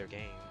be all their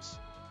games.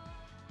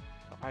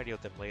 I'll probably deal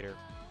with them later.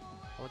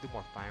 I want to do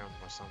more Fire Emblem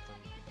or something.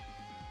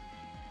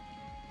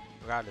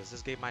 Regardless,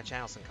 this gave my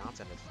channel some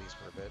content at least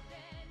for a bit.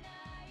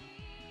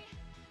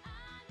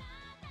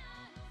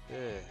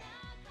 Ugh.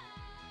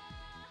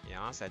 Yeah,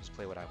 honestly, I just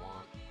play what I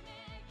want.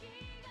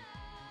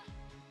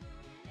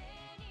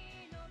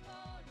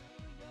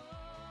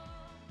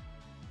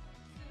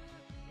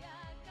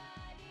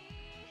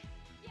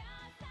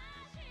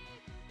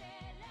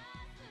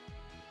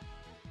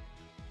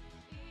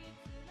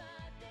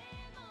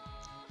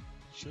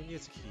 Shunya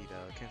Takeda,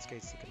 Kensuke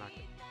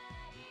Tsukanaka.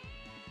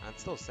 I'm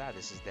still sad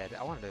this is dead.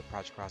 I wanted to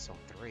Project Cross Zone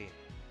 3.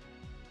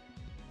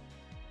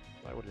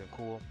 That would have been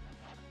cool.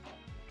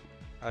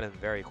 That would have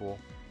been very cool.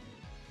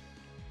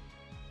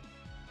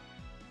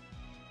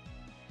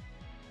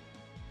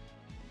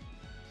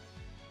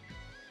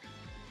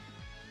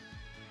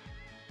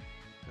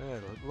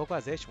 The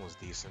localization was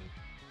decent.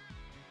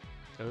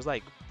 There was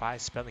like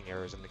 5 spelling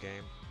errors in the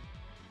game.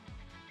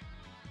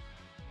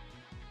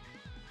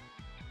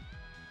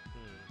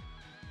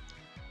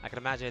 I can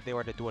imagine if they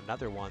were to do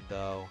another one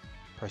though,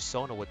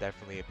 Persona would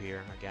definitely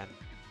appear again.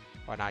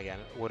 Or not again,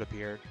 it would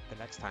appear the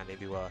next time they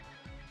do a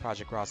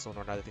Project Cross Zone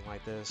or another thing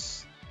like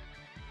this.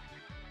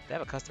 They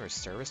have a customer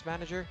service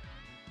manager?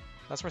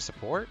 Customer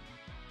support?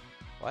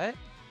 What?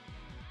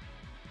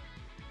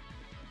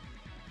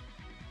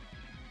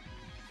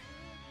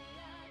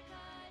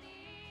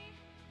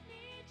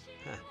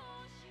 Huh.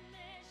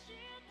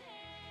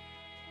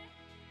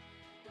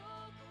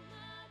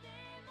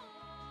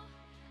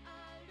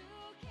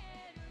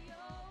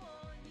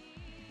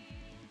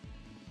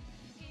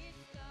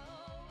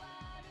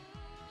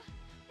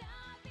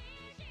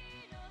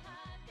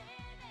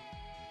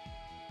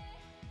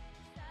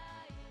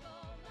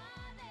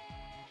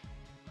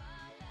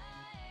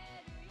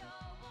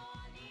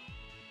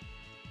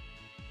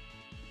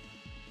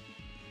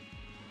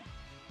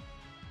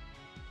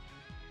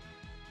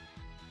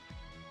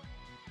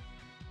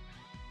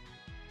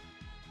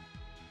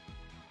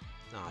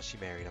 Aw, she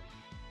married him.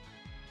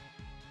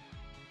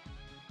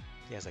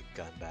 He has a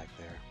gun back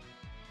there.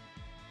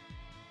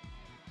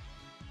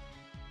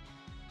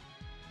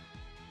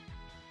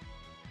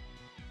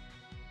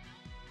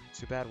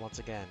 Too bad once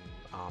again,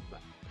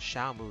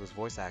 Xiaomu's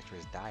voice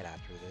actress died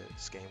after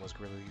this game was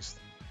released.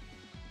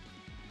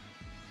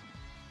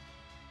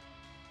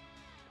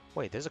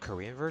 Wait, there's a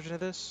Korean version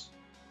of this?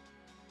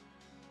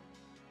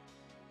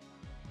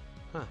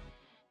 Huh.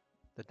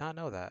 Did not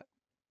know that.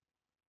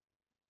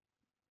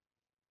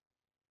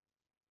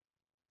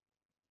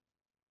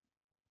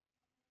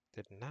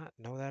 Did not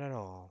know that at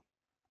all.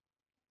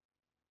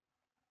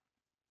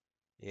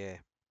 Yeah.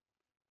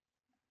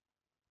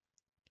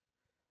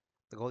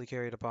 The gold you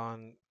carried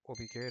upon will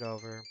be carried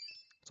over.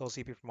 Total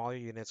CP from all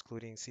your units,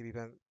 including CP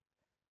pen.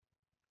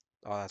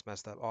 Oh, that's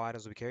messed up. All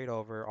items will be carried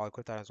over. All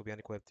equipped items will be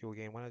unequipped. You will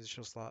gain 1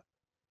 additional slot.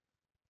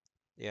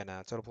 Yeah,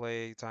 nah. Total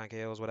play, time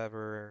KOs,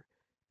 whatever.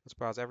 Let's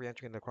browse every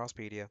entry in the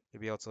Crosspedia.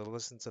 You'll be able to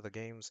listen to the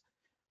game's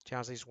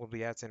channel station will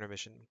be at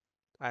intermission.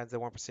 Items that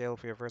weren't for sale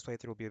for your first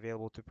playthrough will be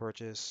available to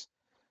purchase.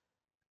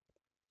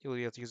 You'll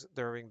be able to use it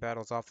during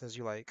battles as often as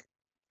you like.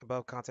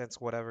 Above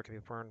contents, whatever can be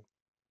burned.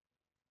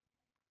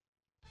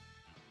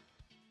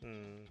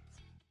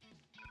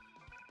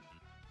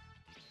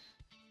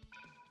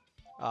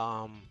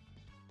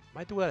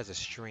 Might do it as a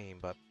stream,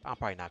 but I'm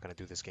probably not gonna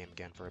do this game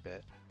again for a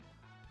bit.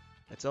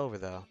 It's over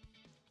though.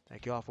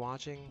 Thank you all for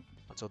watching.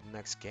 Until the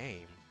next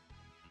game,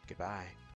 goodbye.